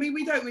 because I mean,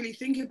 we don't really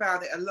think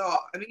about it a lot.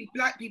 I mean,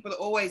 Black people are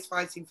always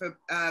fighting for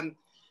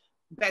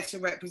better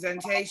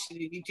representation.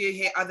 You do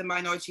hear other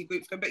minority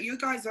groups go, but you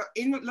guys are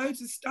in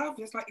loads of stuff.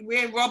 It's like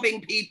we're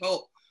robbing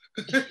people.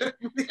 We're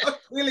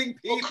killing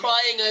people. Or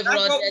crying over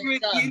our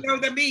dead son. You know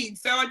what I mean?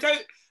 So I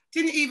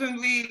didn't even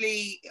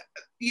really,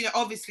 you know,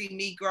 obviously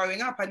me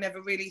growing up, I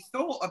never really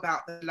thought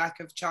about the lack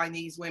of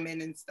Chinese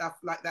women and stuff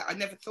like that. I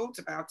never thought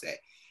about it.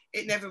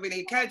 It never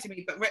really occurred to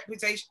me, but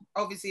representation,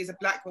 obviously as a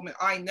Black woman,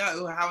 I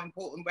know how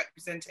important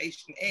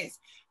representation is,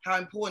 how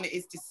important it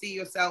is to see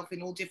yourself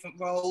in all different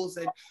roles.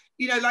 And,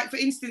 you know, like for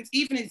instance,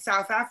 even in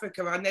South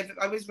Africa,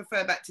 I always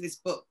refer back to this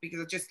book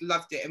because I just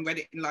loved it and read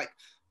it in like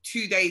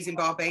 2 days in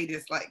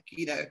Barbados, like,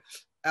 you know,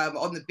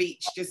 on the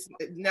beach, just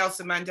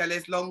Nelson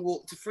Mandela's Long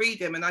Walk to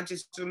Freedom. And I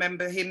just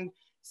remember him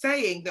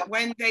saying that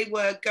when they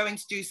were going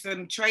to do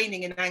some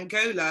training in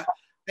Angola,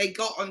 they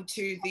got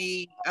onto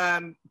the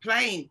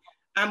plane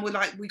and were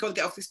like, we got to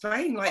get off this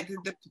plane. Like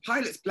the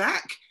pilot's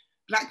Black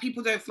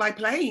people don't fly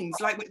planes.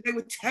 Like they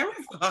were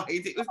terrified.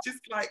 It was just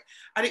like,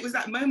 and it was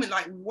that moment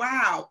like,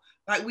 wow,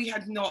 like we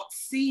had not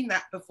seen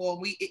that before.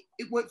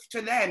 It was,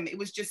 to them, it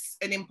was just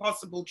an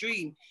impossible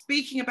dream.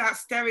 Speaking about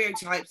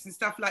stereotypes and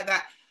stuff like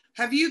that,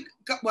 have you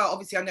got, well,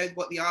 obviously I know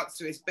what the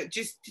answer is, but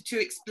just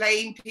to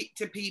explain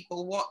to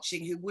people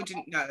watching who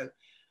wouldn't know,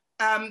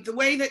 the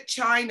way that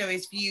China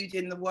is viewed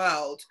in the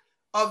world,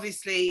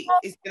 obviously,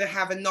 is going to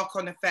have a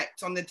knock-on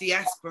effect on the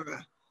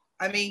diaspora.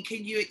 I mean,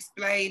 can you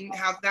explain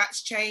how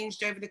that's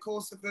changed over the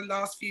course of the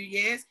last few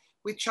years,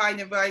 with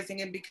China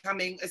rising and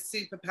becoming a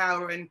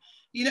superpower? And,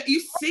 you know,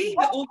 you see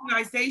the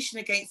organization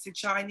against the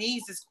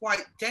Chinese is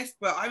quite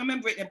desperate. I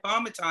remember it in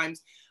Obama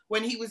times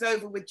when he was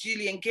over with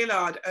Julian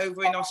Gillard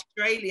over in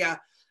Australia,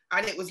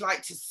 and it was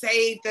like, to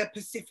save the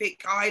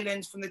Pacific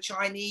Islands from the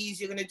Chinese,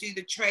 you're going to do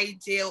the trade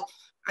deal.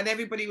 And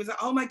everybody was like,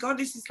 oh my God,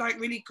 this is like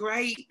really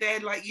great. They're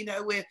like, you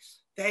know,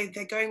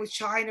 they're going with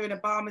China and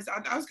Obama's.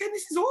 I was going,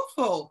 this is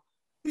awful.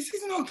 This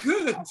is not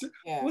good.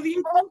 Yeah. What are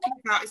you talking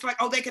about? It's like,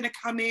 oh, they're going to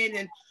come in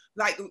and,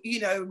 like, you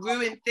know,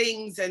 ruin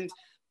things and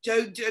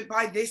don't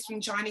buy this from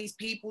Chinese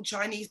people.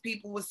 Chinese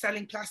people were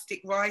selling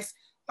plastic rice.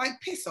 Like,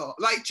 piss off.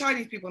 Like,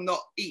 Chinese people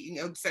not eating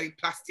or selling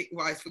plastic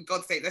rice, for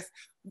God's sake.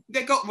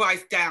 They got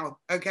rice down,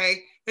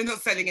 okay? They're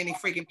not selling any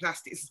frigging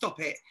plastic. Stop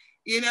it.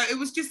 You know, it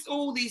was just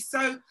all these.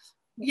 So,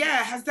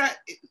 yeah, has that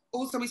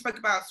also, we spoke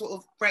about sort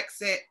of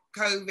Brexit,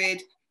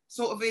 COVID,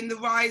 sort of in the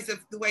rise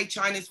of the way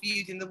China's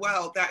viewed in the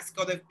world, that's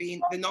got to have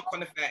been the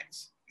knock-on effect.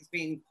 It's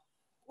been.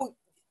 Well,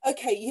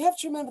 okay, you have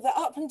to remember that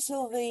up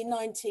until the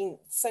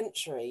 19th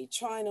century,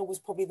 China was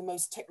probably the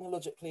most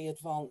technologically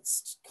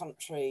advanced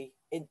country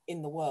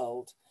in the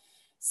world.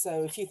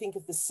 So if you think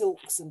of the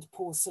silks and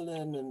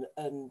porcelain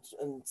and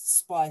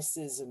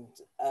spices, and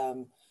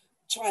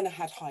China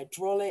had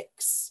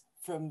hydraulics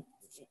from,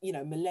 you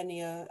know,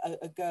 millennia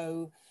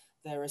ago.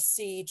 There are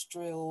siege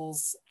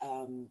drills,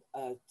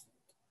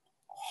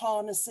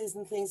 harnesses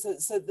and things.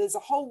 So there's a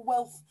whole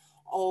wealth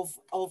of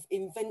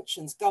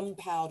inventions.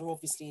 Gunpowder,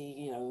 obviously,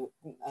 you know,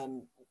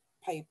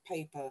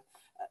 paper,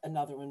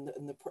 another, and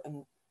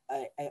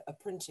a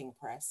printing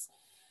press.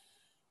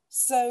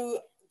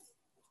 So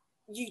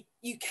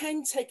you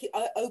can take it.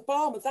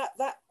 Obama,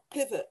 that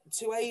pivot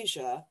to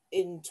Asia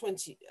in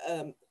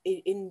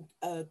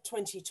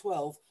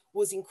 2012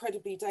 was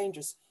incredibly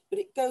dangerous. But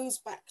it goes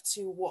back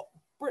to what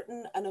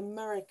Britain and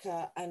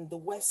America and the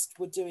West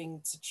were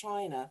doing to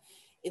China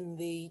in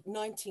the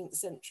 19th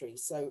century.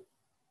 So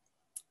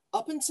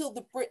up until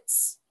the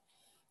Brits,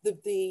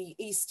 the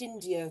East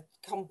India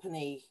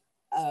Company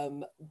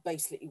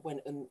basically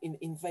went and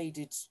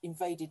invaded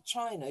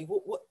China,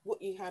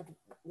 what you had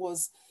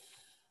was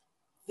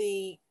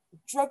the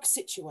drug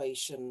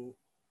situation.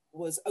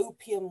 Was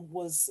opium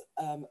was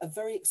a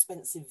very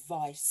expensive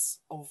vice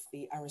of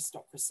the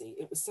aristocracy.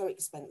 It was so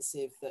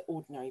expensive that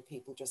ordinary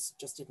people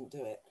just didn't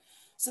do it.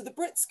 So the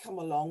Brits come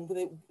along with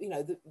it, you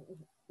know,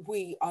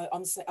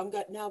 I'm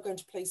now going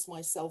to place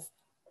myself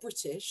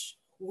British.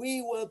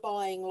 We were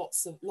buying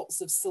lots of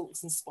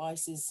silks and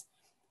spices,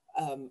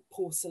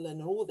 porcelain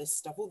and all this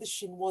stuff, all this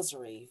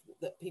chinoiserie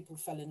that people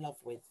fell in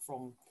love with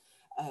from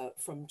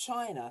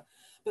China.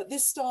 But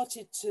this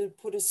started to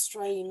put a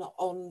strain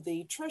on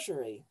the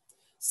treasury.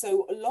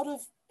 So a lot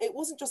of, it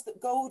wasn't just that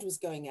gold was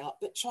going out,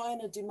 but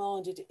China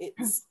demanded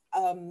its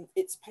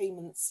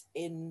payments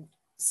in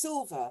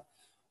silver.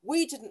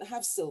 We didn't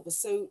have silver,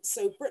 so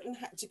Britain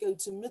had to go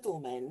to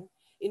middlemen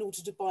in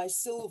order to buy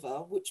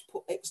silver, which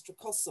put extra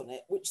costs on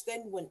it, which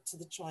then went to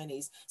the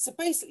Chinese. So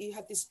basically you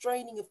had this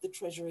draining of the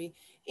treasury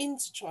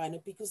into China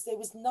because there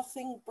was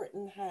nothing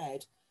Britain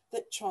had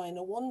that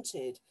China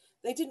wanted.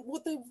 They didn't,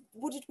 what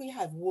did we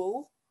have?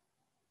 Wool,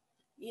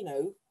 you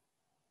know,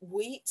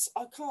 wheat,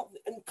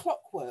 and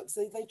clockworks.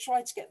 They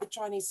tried to get the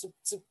Chinese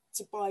to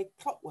buy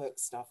clockwork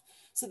stuff.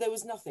 So there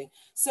was nothing.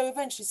 So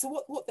eventually, so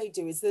what they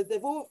do is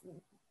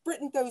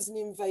Britain goes and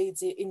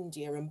invades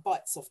India and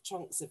bites off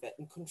chunks of it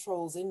and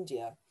controls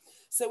India.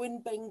 So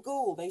in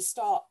Bengal, they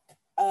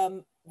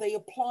they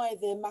apply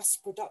their mass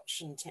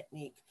production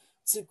technique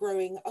to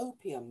growing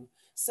opium.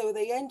 So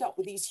they end up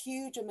with these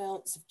huge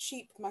amounts of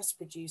cheap mass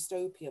produced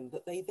opium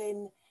that they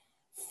then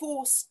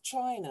force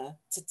China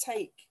to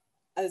take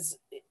as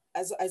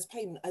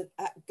payment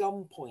at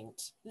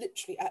gunpoint,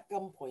 literally at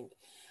gunpoint.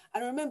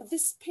 And remember,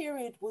 this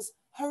period was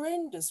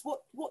horrendous.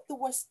 What the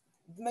West,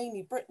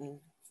 mainly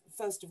Britain,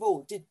 first of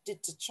all, did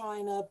to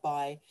China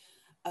by,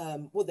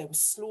 well, there were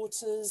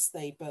slaughters,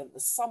 they burnt the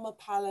Summer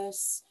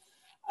Palace,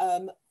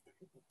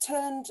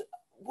 turned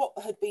what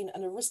had been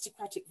an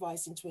aristocratic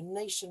vice into a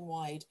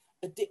nationwide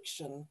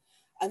addiction,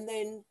 and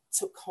then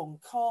took Hong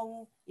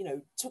Kong, you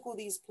know, took all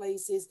these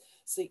places.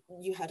 So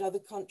you had other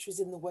countries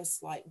in the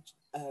West like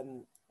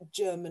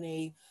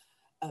Germany,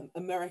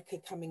 America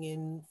coming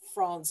in,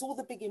 France, all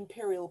the big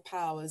imperial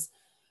powers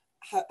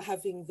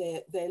having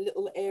their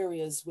little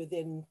areas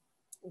within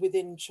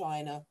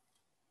China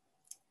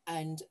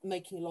and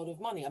making a lot of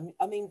money.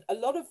 I mean, a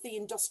lot of the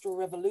Industrial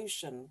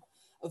Revolution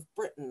of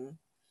Britain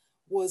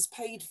was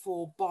paid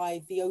for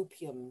by the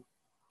opium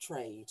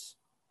trade.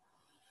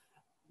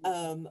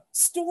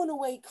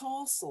 Stornoway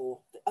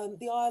Castle,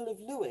 the Isle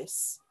of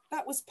Lewis,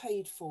 that was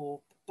paid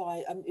for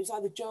by, it was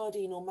either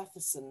Jardine or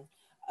Matheson,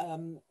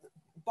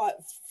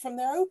 but from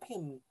their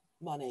opium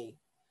money.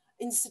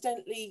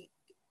 Incidentally,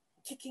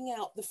 kicking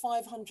out the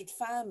 500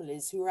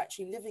 families who are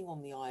actually living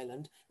on the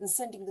island and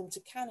sending them to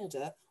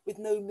Canada with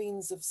no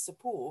means of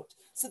support.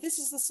 So this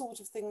is the sort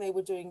of thing they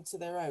were doing to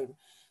their own.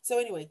 So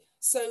anyway,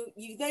 so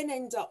you then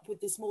end up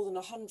with this more than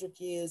 100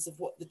 years of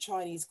what the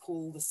Chinese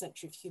call the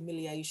century of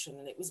humiliation.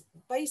 And it was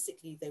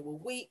basically, they were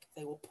weak,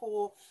 they were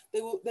poor,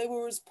 they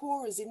were as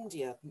poor as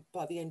India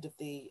by the end of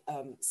the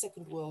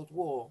Second World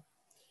War.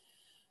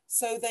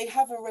 So they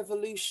have a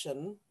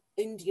revolution.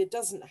 India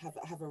doesn't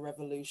have a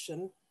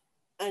revolution.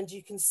 And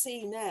you can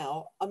see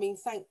now, I mean,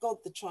 thank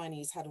God the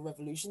Chinese had a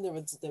revolution. There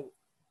was an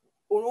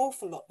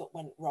awful lot that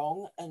went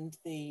wrong, and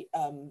the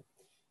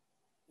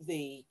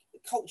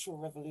Cultural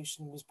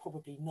Revolution was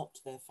probably not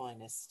their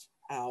finest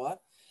hour.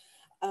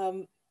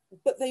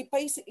 But they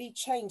basically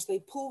changed.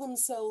 They pull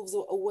themselves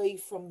away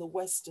from the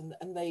West, and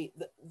they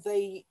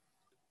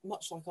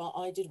much like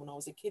I did when I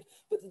was a kid.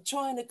 But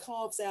China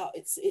carves out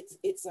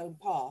its own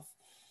path.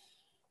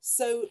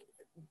 So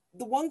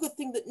the one good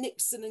thing that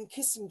Nixon and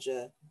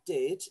Kissinger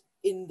did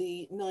in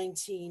the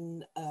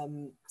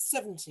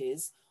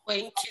 1970s.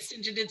 Wait,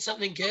 Kissinger did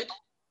something good?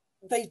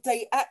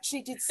 They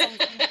actually did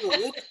something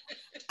good,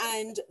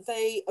 and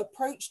they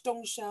approached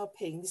Deng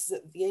Xiaoping. This is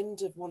at the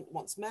end of,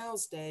 once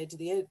Mao's dead,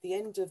 the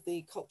end of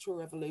the Cultural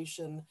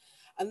Revolution,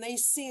 and they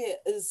see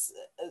it as,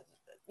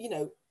 you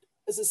know,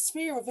 as a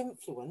sphere of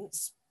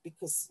influence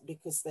because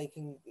they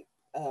can.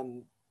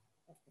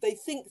 They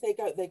think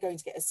they're going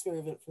to get a sphere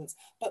of influence,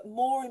 but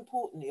more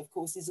importantly, of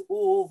course, is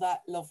all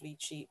that lovely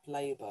cheap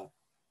labour.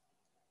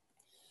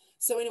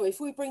 So anyway, if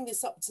we bring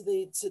this up to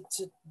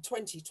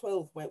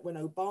 2012, when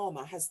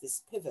Obama has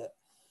this pivot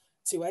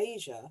to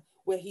Asia,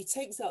 where he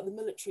takes out the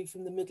military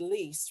from the Middle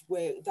East,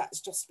 where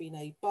that's just been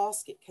a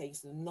basket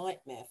case and a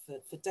nightmare for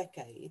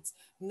decades,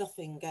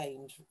 nothing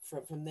gained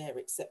from there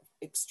except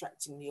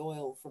extracting the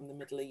oil from the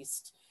Middle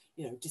East,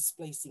 you know,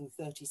 displacing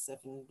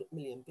 37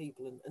 million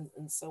people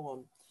and so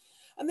on.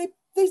 And they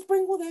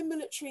bring all their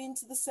military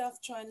into the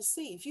South China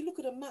Sea. If you look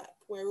at a map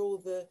where all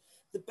the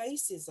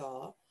bases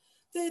are,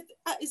 there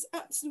is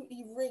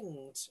absolutely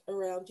ringed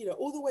around, you know,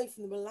 all the way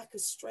from the Malacca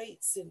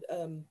Straits in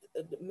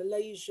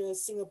Malaysia,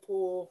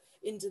 Singapore,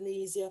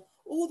 Indonesia,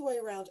 all the way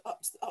around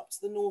up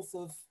to the north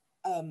of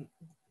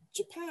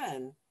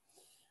Japan.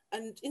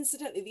 And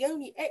incidentally, the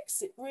only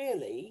exit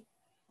really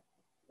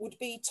would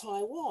be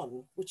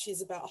Taiwan, which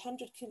is about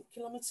 100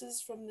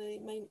 kilometers from the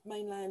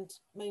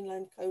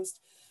mainland coast.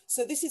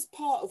 So this is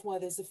part of why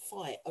there's a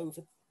fight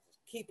over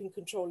keeping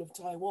control of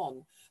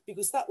Taiwan,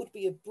 because that would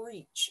be a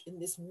breach in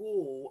this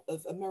wall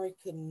of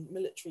American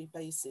military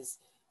bases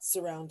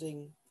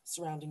surrounding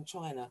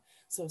China.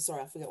 So I'm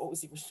sorry, I forget, what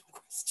was the original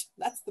question?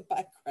 That's the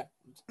background.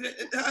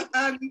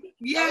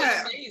 Yeah,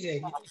 that was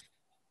amazing.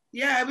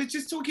 Yeah, I was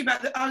just talking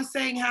about that. I was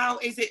saying, how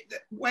is it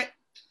that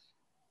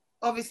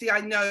obviously I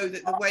know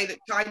that the way that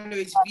China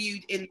is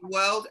viewed in the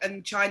world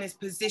and China's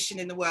position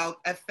in the world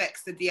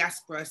affects the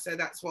diaspora. So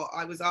that's what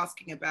I was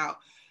asking about.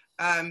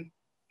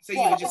 So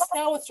you were just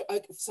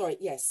sorry,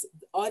 yes.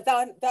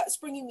 That's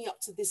bringing me up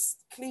to this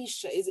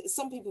cliche.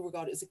 Some people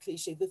regard it as a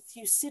cliche, the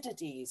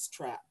Thucydides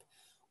trap,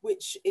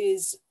 which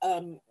is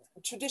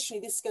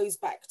traditionally, this goes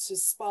back to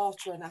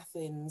Sparta and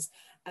Athens,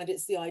 and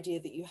it's the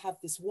idea that you have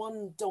this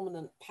one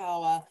dominant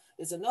power,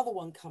 there's another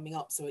one coming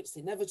up, so it's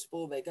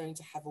inevitable they're going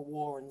to have a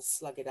war and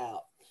slug it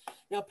out.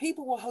 Now,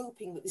 people were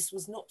hoping that this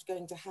was not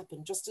going to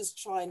happen, just as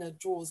China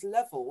draws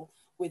level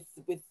with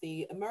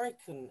the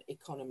American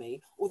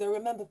economy, although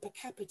remember, per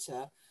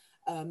capita,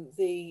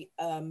 the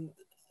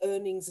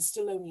earnings are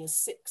still only a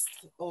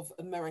sixth of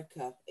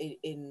America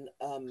in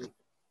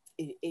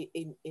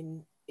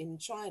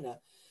China.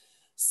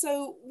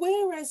 So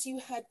whereas you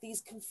had these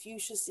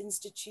Confucius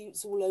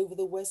institutes all over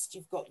the West,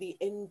 you've got the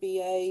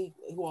NBA,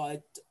 who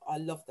I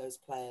love those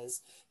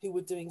players, who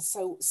were doing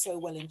so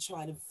well in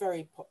China,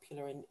 very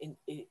popular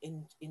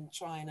in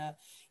China.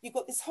 You've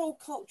got this whole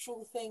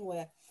cultural thing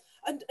where,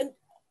 and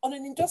on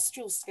an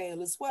industrial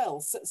scale as well.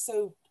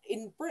 So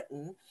in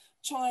Britain,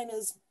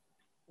 China's,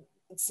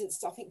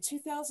 since I think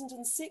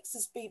 2006,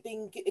 has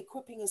been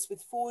equipping us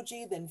with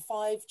 4G, then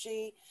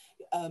 5G.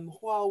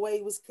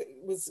 Huawei was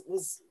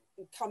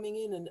coming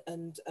in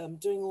and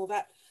doing all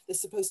that. They're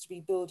supposed to be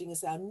building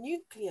us our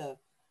nuclear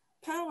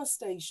power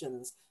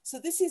stations. So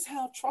this is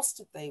how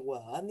trusted they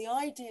were. And the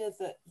idea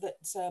that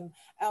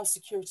our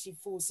security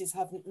forces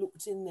haven't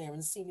looked in there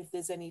and seen if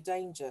there's any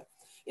danger.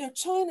 You know,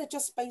 China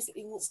just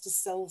basically wants to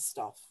sell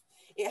stuff.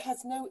 It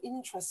has no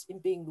interest in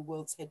being the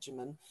world's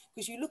hegemon,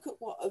 because you look at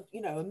what,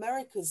 you know,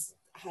 America's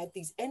had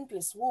these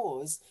endless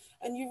wars,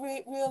 and you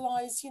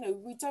realize, you know,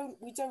 we don't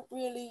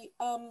really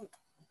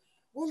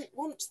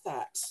want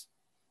that.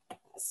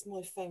 That's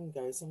my phone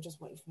goes. I'm just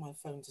waiting for my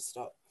phone to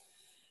stop.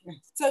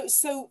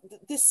 So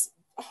this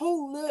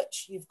whole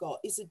lurch you've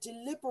got is a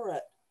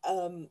deliberate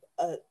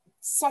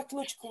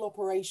psychological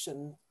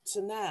operation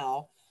to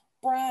now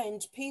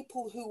brand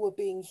people who were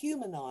being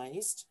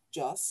humanized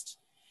just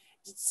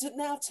to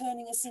now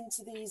turning us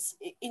into these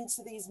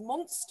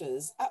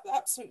monsters,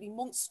 absolutely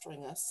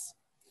monstering us.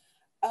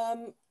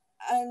 And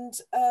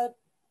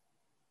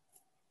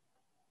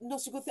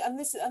not a good thing. And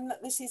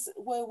this is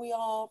where we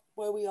are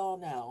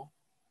now.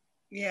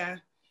 Yeah.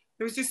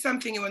 There was just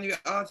something in one of your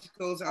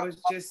articles I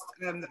was just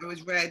that I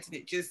was read, and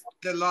it just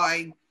the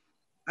line,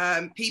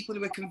 people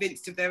who are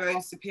convinced of their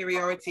own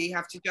superiority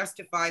have to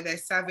justify their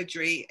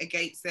savagery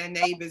against their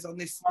neighbours on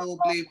this small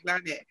blue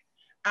planet.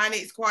 And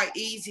it's quite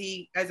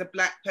easy as a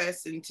Black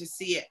person to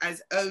see it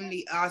as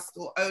only us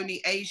or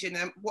only Asian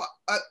and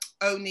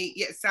only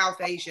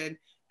South Asian.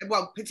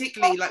 Well,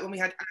 particularly like when we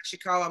had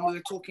Ashika and we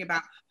were talking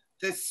about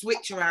the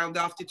switch around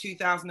after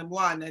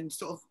 2001 and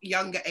sort of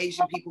younger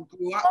Asian people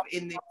grew up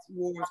in this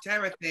war of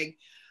terror thing.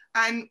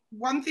 And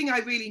one thing I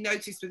really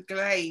noticed with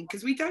Ghislaine,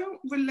 because we don't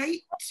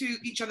relate to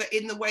each other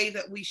in the way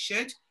that we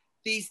should,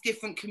 these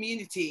different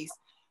communities.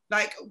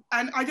 Like,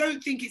 and I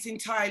don't think it's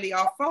entirely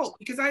our fault,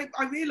 because I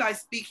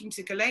realized speaking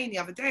to Ghislaine the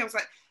other day, I was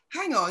like,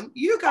 hang on,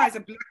 you guys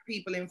are Black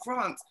people in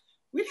France.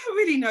 We don't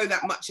really know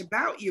that much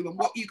about you and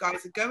what you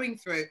guys are going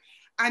through.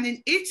 And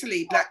in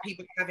Italy, Black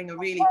people are having a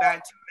really bad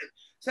time.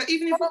 So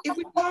even if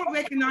we can't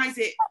recognize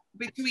it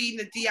between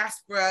the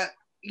diaspora,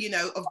 you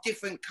know, of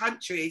different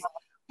countries,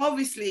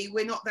 obviously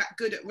we're not that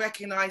good at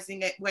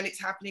recognizing it when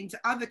it's happening to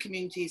other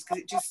communities,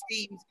 because it just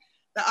seems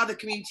that other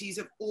communities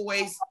are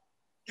always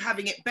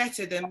having it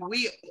better than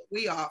we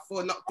are.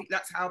 For a lot of people,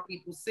 that's how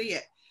people see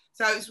it.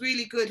 So it's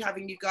really good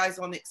having you guys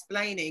on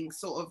explaining,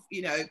 sort of,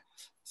 you know,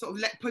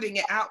 putting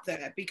it out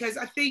there, because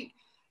I think,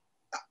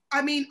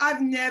 I mean,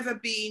 I've never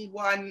been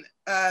one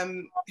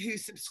who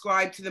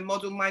subscribed to the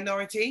model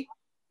minority,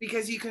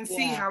 because you can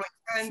see how it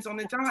turns on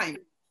a dime.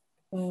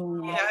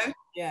 You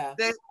know,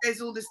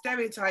 there's all the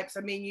stereotypes.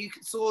 I mean, you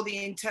saw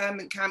the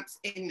internment camps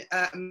in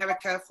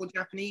America for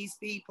Japanese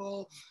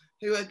people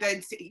who are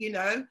then, you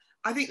know,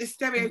 I think the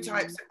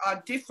stereotypes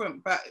are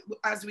different, but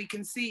as we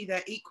can see,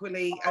 they're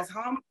equally as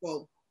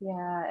harmful.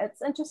 Yeah,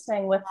 it's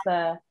interesting with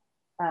the,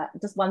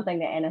 just one thing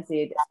that Anna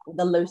said,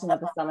 the looting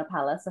of the Summer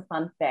Palace. A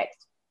fun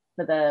fact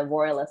for the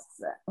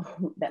royalists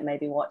that may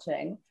be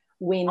watching,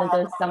 when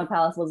the Summer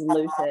Palace was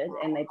looted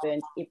and they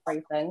burned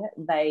everything,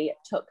 they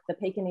took the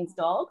Pekingese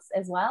dogs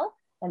as well.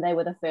 And they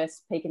were the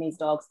first Pekingese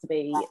dogs to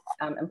be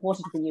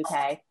imported to the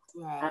UK.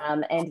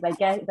 Wow. And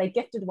they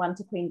gifted one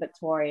to Queen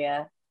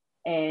Victoria,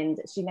 and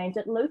she named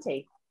it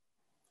Lootie.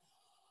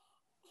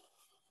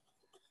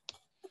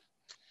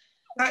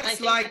 I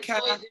think it's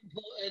always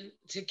important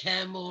to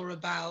care more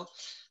about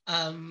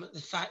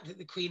the fact that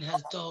the Queen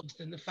has dogs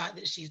than the fact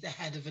that she's the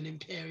head of an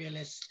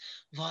imperialist,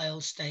 vile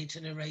state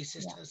and a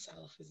racist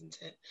herself, isn't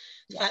it?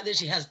 The fact that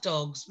she has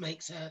dogs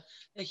makes her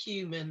a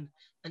human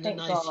and a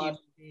nice human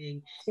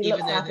being,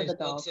 even though those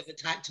dogs have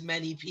attacked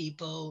many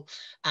people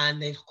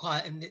and they've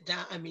quietened it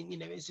down. I mean, you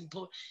know, it's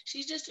important.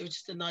 She's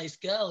just a nice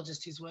girl,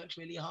 just who's worked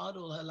really hard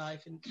all her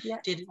life and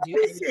didn't do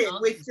anything.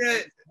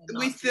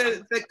 With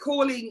the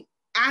calling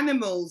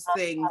animals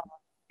thing.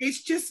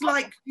 It's just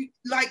like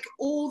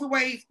all the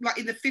way, like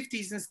in the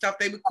 50s and stuff,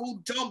 they would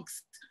call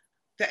dogs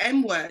the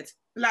M word,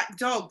 black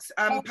dogs.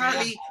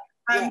 Apparently,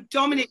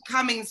 Dominic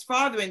Cummings'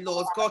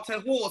 father-in-law's got a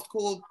horse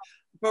called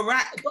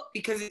Barack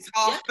because it's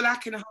half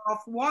black and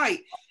half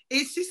white.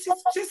 It's just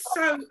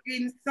so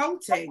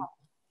insulting.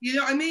 You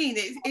know what I mean?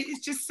 It's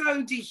just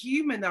so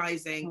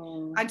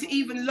dehumanizing. And to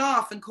even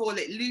laugh and call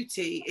it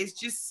Lootie is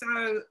just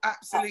so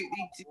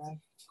absolutely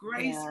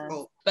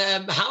disgraceful.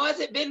 But how has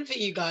it been for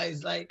you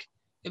guys? Like,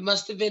 it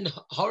must have been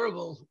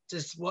horrible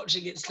just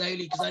watching it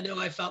slowly, because I know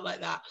I felt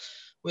like that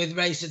with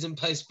racism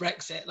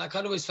post-Brexit. Like,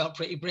 I'd always felt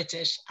pretty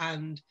British,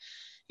 and,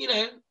 you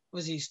know,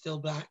 was he still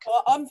black?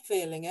 Well, I'm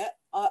feeling it.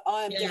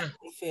 I am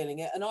definitely feeling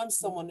it. And I'm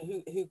someone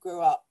who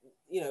grew up,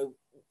 you know,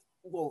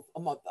 well,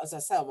 as I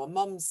say, on my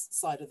mum's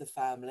side of the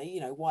family,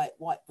 you know, white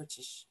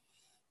British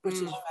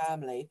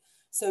family.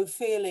 So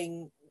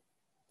feeling,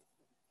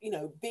 you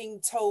know,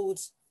 being told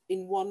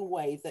in one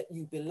way that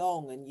you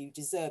belong and you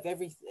deserve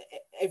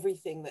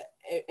everything that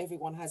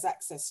everyone has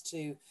access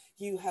to,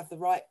 you have the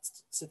right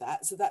to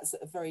that. So that's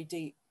at a very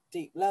deep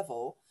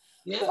level.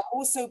 But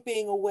also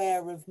being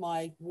aware of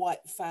my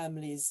white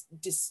family's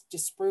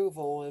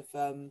disapproval of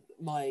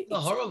my a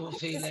horrible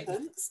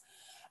feeling.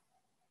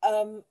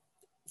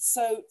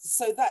 So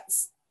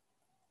that's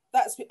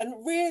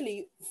and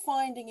really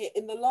finding it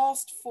in the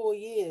last 4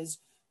 years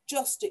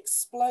just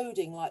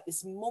exploding like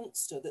this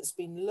monster that's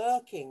been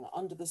lurking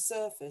under the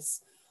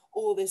surface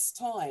all this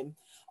time.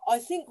 I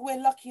think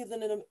we're luckier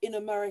than in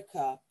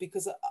America,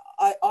 because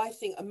I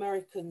think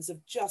Americans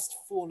have just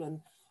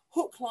fallen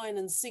hook, line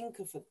and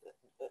sinker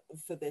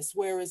for this,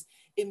 whereas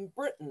in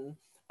Britain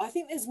I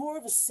think there's more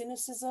of a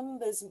cynicism,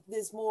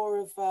 there's more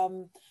of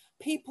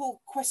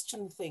people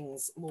question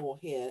things more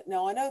here.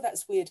 Now I know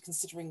that's weird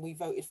considering we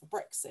voted for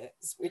Brexit,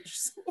 which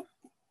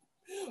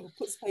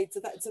puts paid to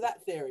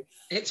that theory.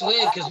 It's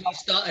weird because we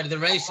started the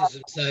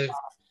racism, so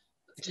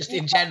just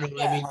in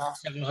general, I mean,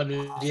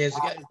 700 years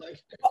ago.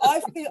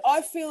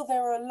 I feel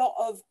there are a lot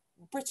of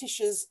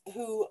Britishers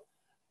who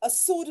are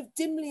sort of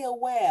dimly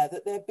aware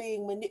that they're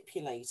being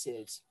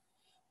manipulated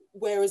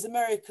whereas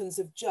Americans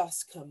have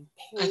just completely,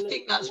 I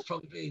think that's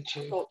probably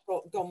true,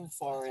 gone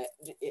for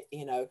it,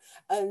 you know.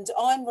 And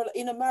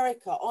in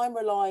America, I'm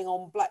relying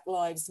on Black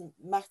Lives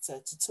Matter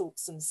to talk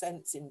some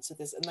sense into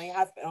this, and they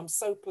have been. I'm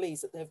so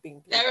pleased that they've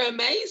been. They're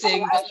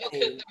amazing, but look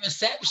at the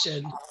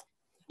reception.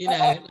 You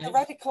know, the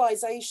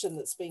radicalization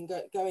that's been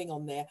going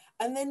on there,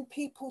 and then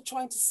people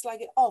trying to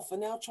slag it off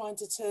and now trying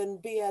to turn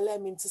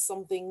BLM into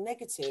something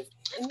negative.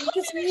 And you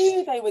just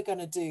knew they were going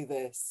to do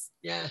this.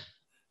 Yeah.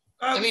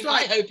 I mean,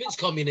 I hope it's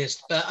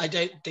communist, but I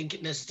don't think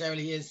it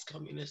necessarily is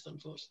communist,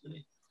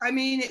 unfortunately. I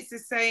mean, it's the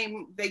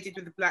same they did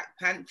with the Black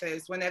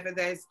Panthers. Whenever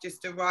there's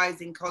just a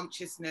rise in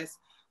consciousness,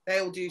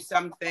 they'll do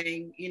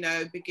something, you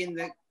know, begin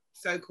the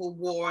so-called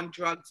war on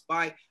drugs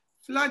by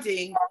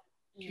flooding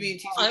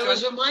communities. I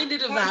was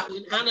reminded of that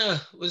when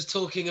Anna was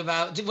talking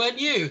about, weren't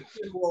you?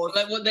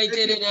 Like what they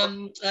did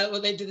in,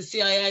 what they did, the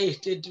CIA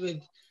did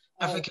with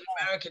African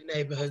American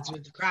neighborhoods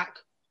with the crack.